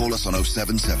 Clitheroe. Or call us on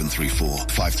 07734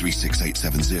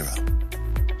 536870.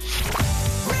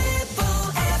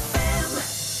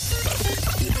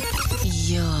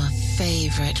 Your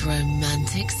favourite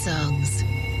romantic songs.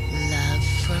 Love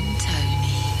from Tony.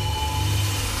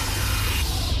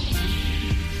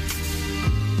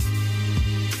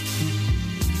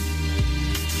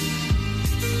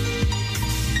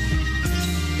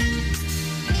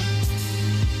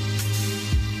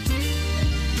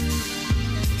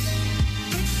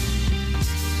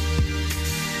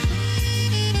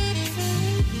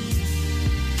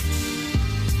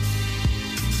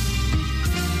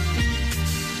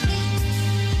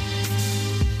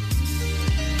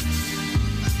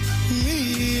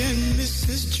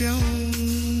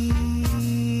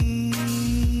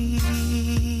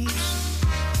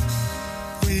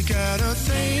 We got a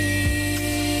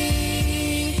thing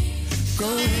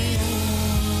going on.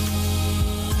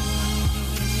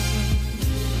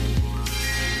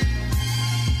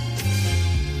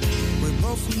 We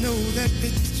both know that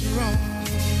it's wrong,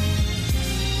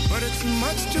 but it's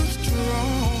much too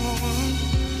strong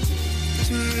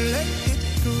to let it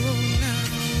go now.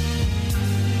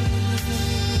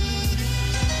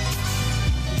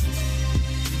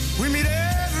 We meet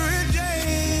every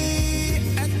day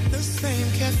at the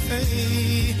same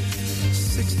cafe,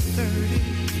 6:30.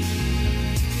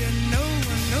 Yeah, no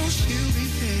one knows she'll be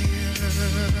there.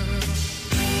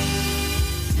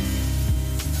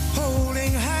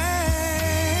 Holding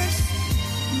hands,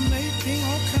 making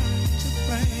all kinds of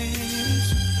plans,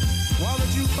 while the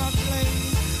jukebox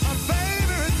plays our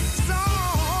favorite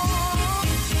song.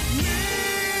 Me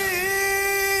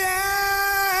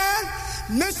and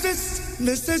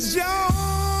Mrs.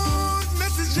 Jones,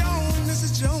 Mrs. Jones,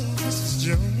 Mrs. Jones, Mrs.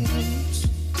 Jones.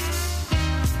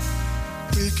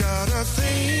 We We got a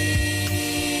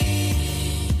thing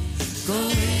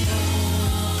going on.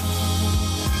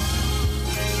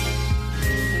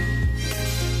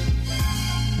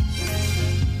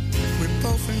 We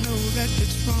both know that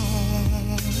it's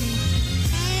wrong,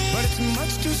 but it's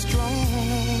much too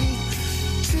strong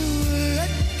to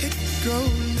let it go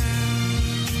now.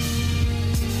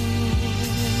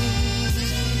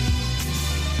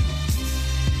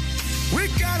 We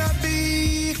gotta be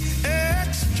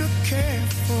extra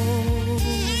careful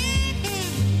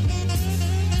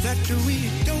that we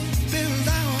don't build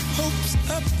our hopes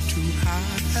up too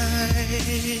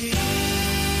high.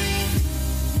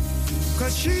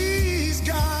 'Cause she's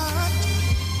got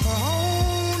her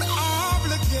own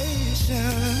obligations,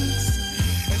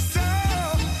 and so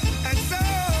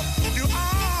do I.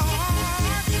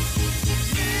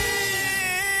 Me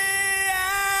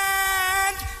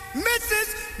and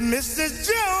Mrs.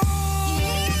 Jones.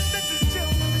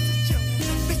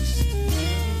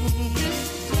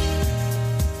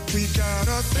 We got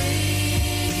a thing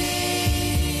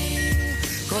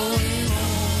going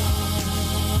on.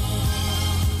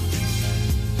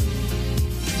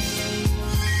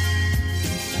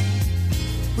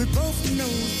 We both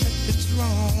know that it's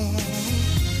wrong,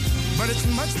 but it's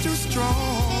much too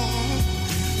strong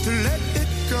to let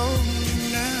it go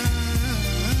now.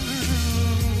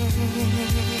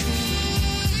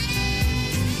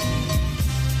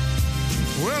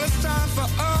 Well, it's time for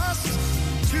us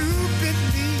to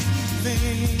believe.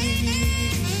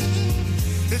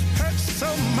 It hurts so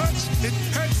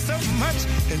much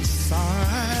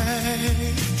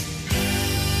inside.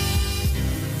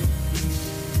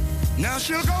 Now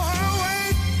she'll go her way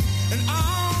and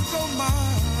I'll go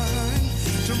mine.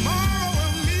 Tomorrow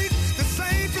we'll meet the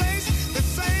same place, the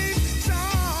same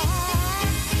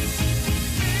time.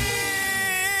 Me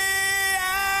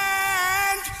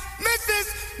and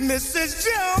Mrs.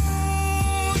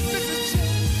 Jones,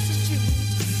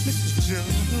 Mrs.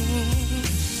 Jones,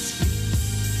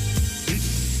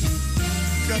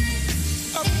 got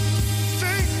a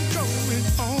thing going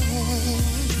on.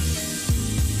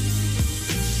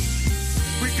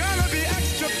 We gotta be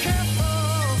extra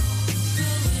careful.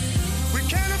 We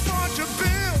can't afford to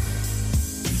build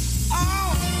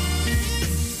our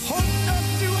hopes up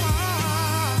too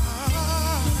high.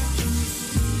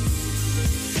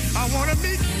 I wanna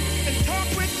meet and talk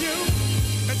with you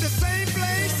at the same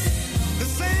place, the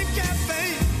same cafe,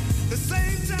 the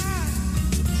same time,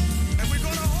 and we're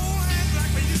gonna hold hands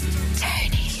like we used to.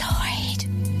 Tony Lloyd.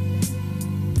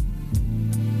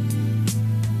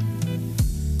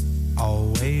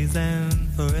 Always and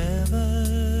forever,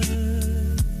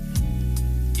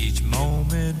 each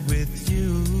moment with you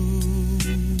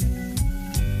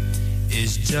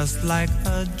is just like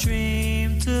a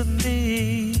dream to me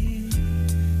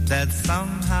that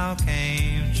somehow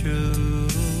came true.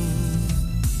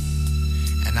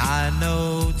 And I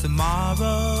know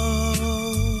tomorrow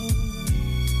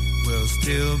will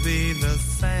still be the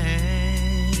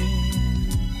same,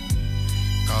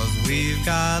 'cause we've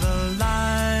got a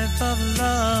life of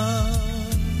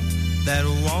love that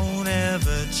won't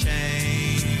ever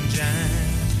change. And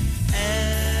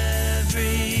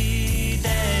every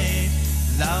day,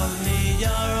 love me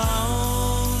your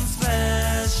own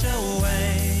special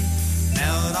way.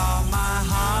 Melt all my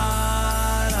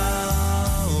heart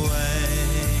away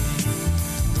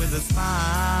with a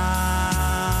smile.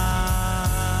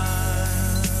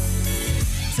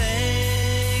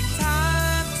 Take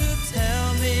time to tell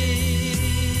me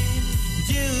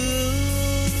you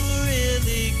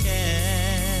really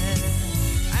care,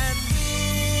 and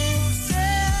we'll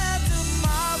share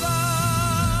tomorrow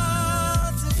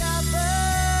together.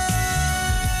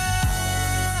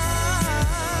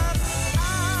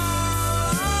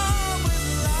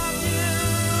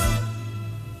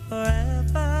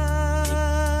 Forever,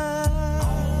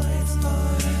 always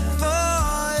forever.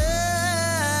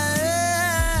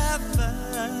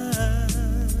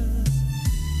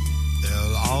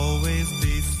 There'll always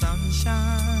be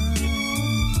sunshine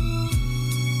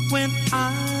when I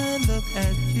look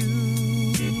at you.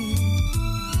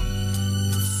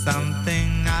 Something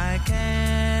I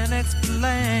can't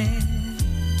explain,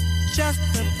 just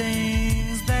the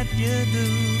things that you do.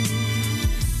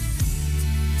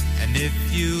 And if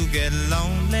you get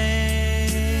lonely,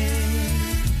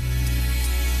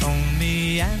 phone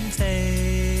me and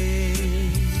take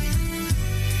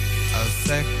a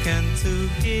second to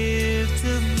give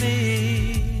to me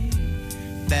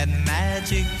that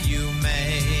magic you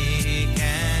make.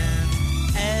 And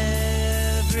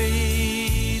every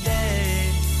day,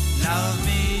 love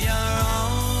me your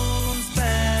own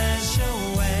special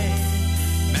way.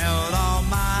 Melt all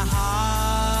my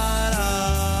heart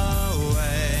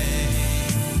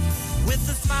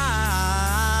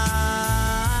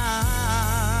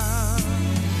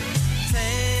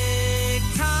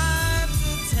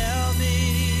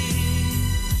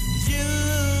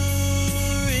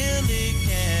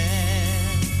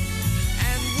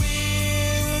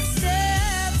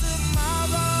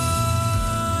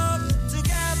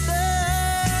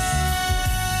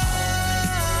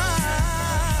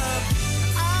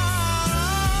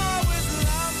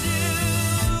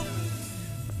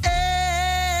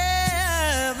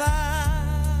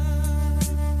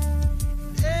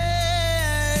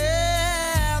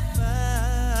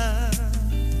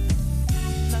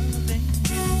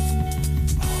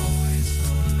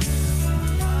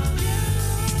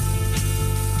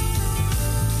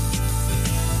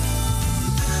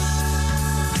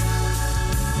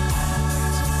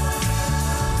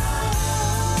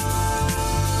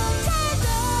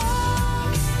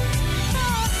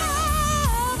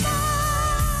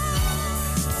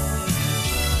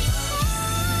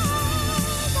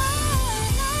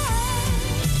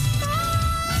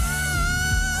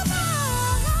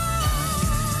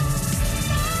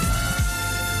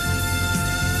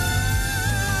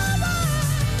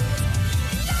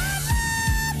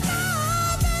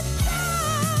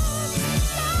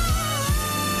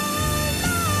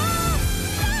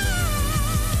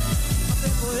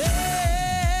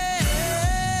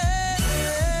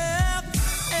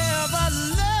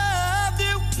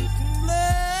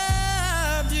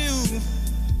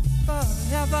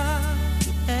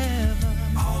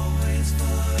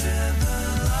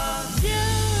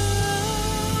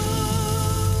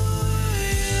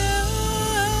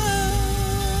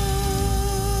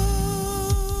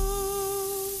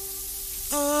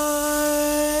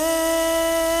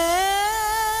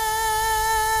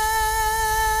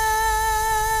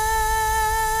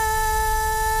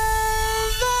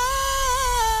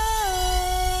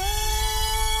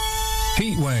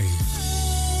heat wave.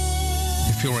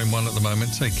 If you're in one at the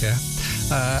moment, take care.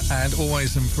 And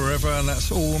always and forever, and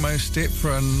that's almost it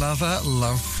for another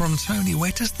Love from Tony.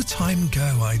 Where does the time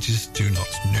go? I just do not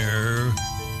know.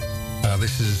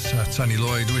 This is Tony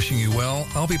Lloyd wishing you well.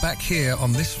 I'll be back here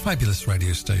on this fabulous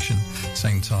radio station,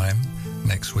 same time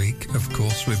next week, of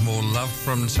course, with more Love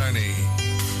from Tony.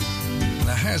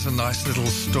 Now, here's a nice little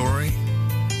story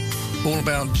all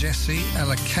about Jessie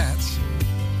and a cat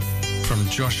from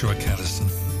Joshua Caddison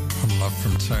on Love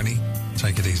from Tony.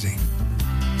 Take it easy.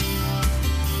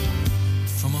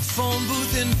 From a phone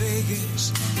booth in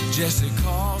Vegas, Jessie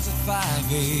calls at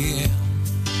 5 a.m.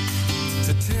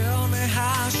 to tell me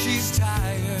how she's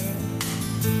tired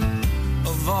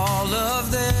of all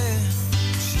of this.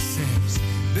 She says,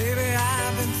 baby,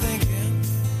 I've been thinking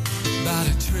about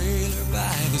a trailer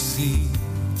by the sea.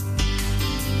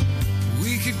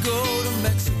 We could go to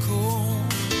Mexico,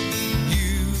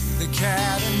 you, the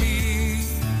cat, and me.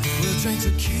 We'll drink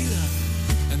tequila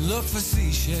and look for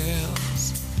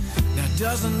seashells. Now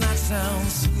doesn't that sound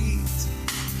sweet?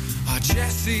 Oh,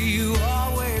 Jessie, you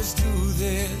always do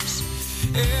this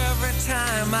every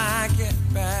time I get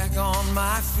back on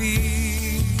my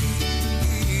feet.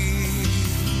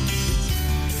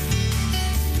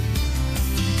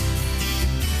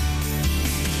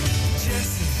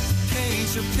 Jessie,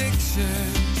 paint your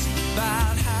pictures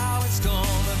about how it's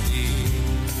gonna be.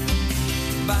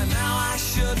 By now I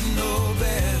should know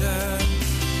better.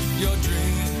 Your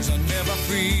dreams are never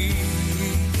free.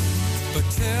 But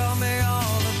tell me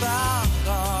all about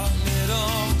our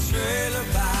little trailer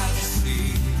by the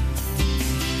sea.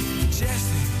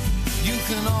 Jessie, you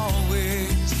can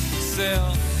always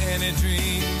sell any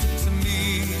dream to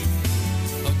me.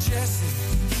 Oh, Jessie,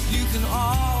 you can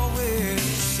always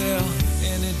sell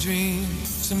any dream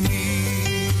to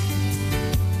me.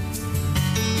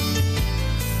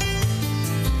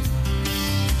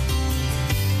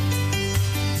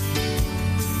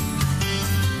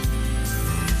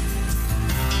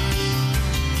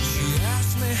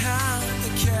 How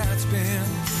the cat's been.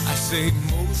 I say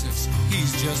Moses,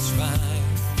 he's just fine.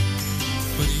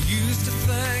 But he used to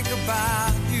think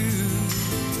about you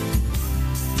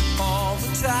all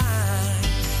the time.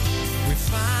 We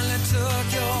finally took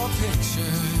your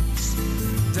pictures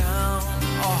down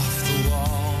off the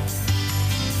wall.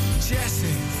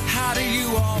 Jessie, how do you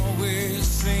always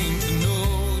seem to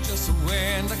know just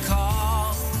when to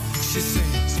call? She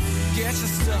says, get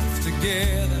your stuff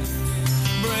together,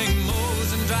 bring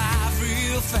Mose and drive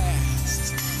real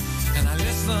fast. And I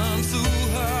listen to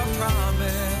her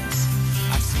promise.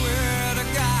 I swear to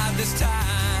God this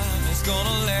time it's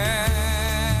gonna last.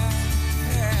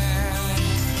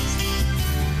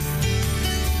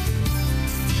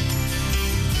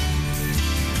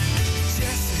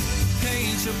 Jessie,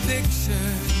 paint your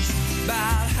pictures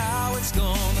about how it's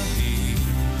gonna be.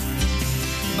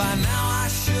 By now I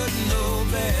should know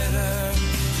better.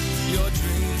 Your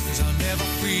dreams are never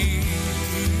free.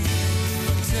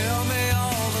 But tell me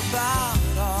all about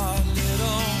our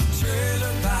little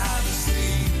trailer by the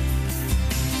sea.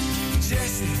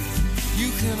 Jessie, you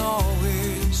can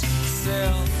always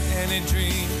sell any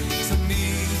dream to me.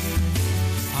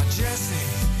 Oh, Jessie,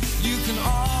 you can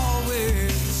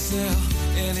always sell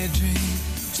any dream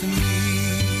to me.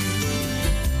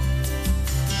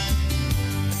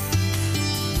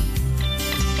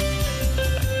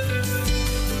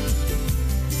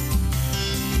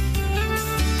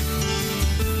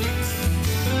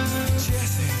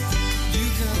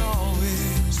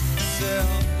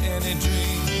 Any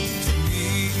dream to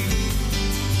me.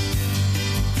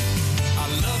 I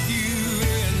love you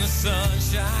in the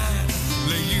sunshine,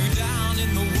 lay you down in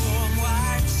the warm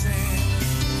white sand.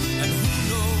 And who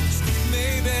knows,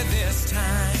 maybe this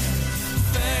time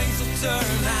things will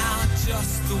turn out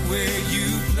just the way you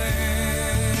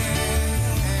planned.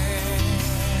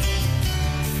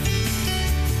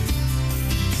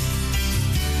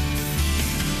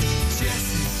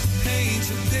 Jessie, paint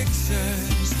your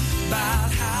pictures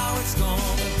about how it's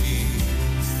gonna be.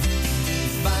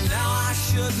 By now I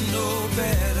should know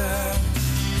better.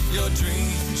 Your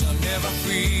dreams are never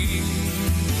free.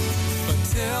 But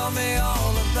tell me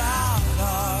all about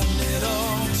our little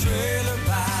trailer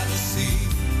by the sea.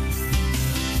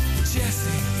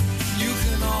 Jessie, you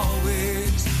can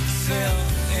always sell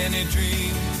any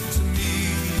dream to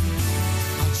me.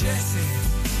 Oh, Jessie,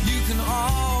 you can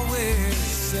always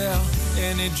sell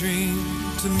any dream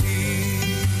to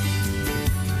me.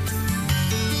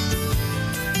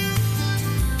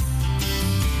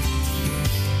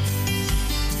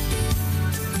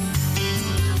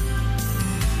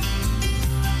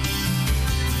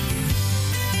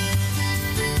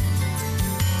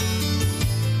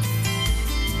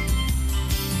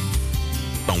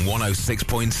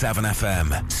 106.7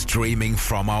 FM, streaming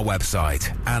from our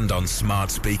website and on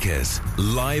smart speakers.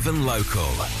 Live and local,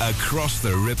 across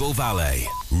the Ribble Valley.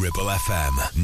 Ribble FM.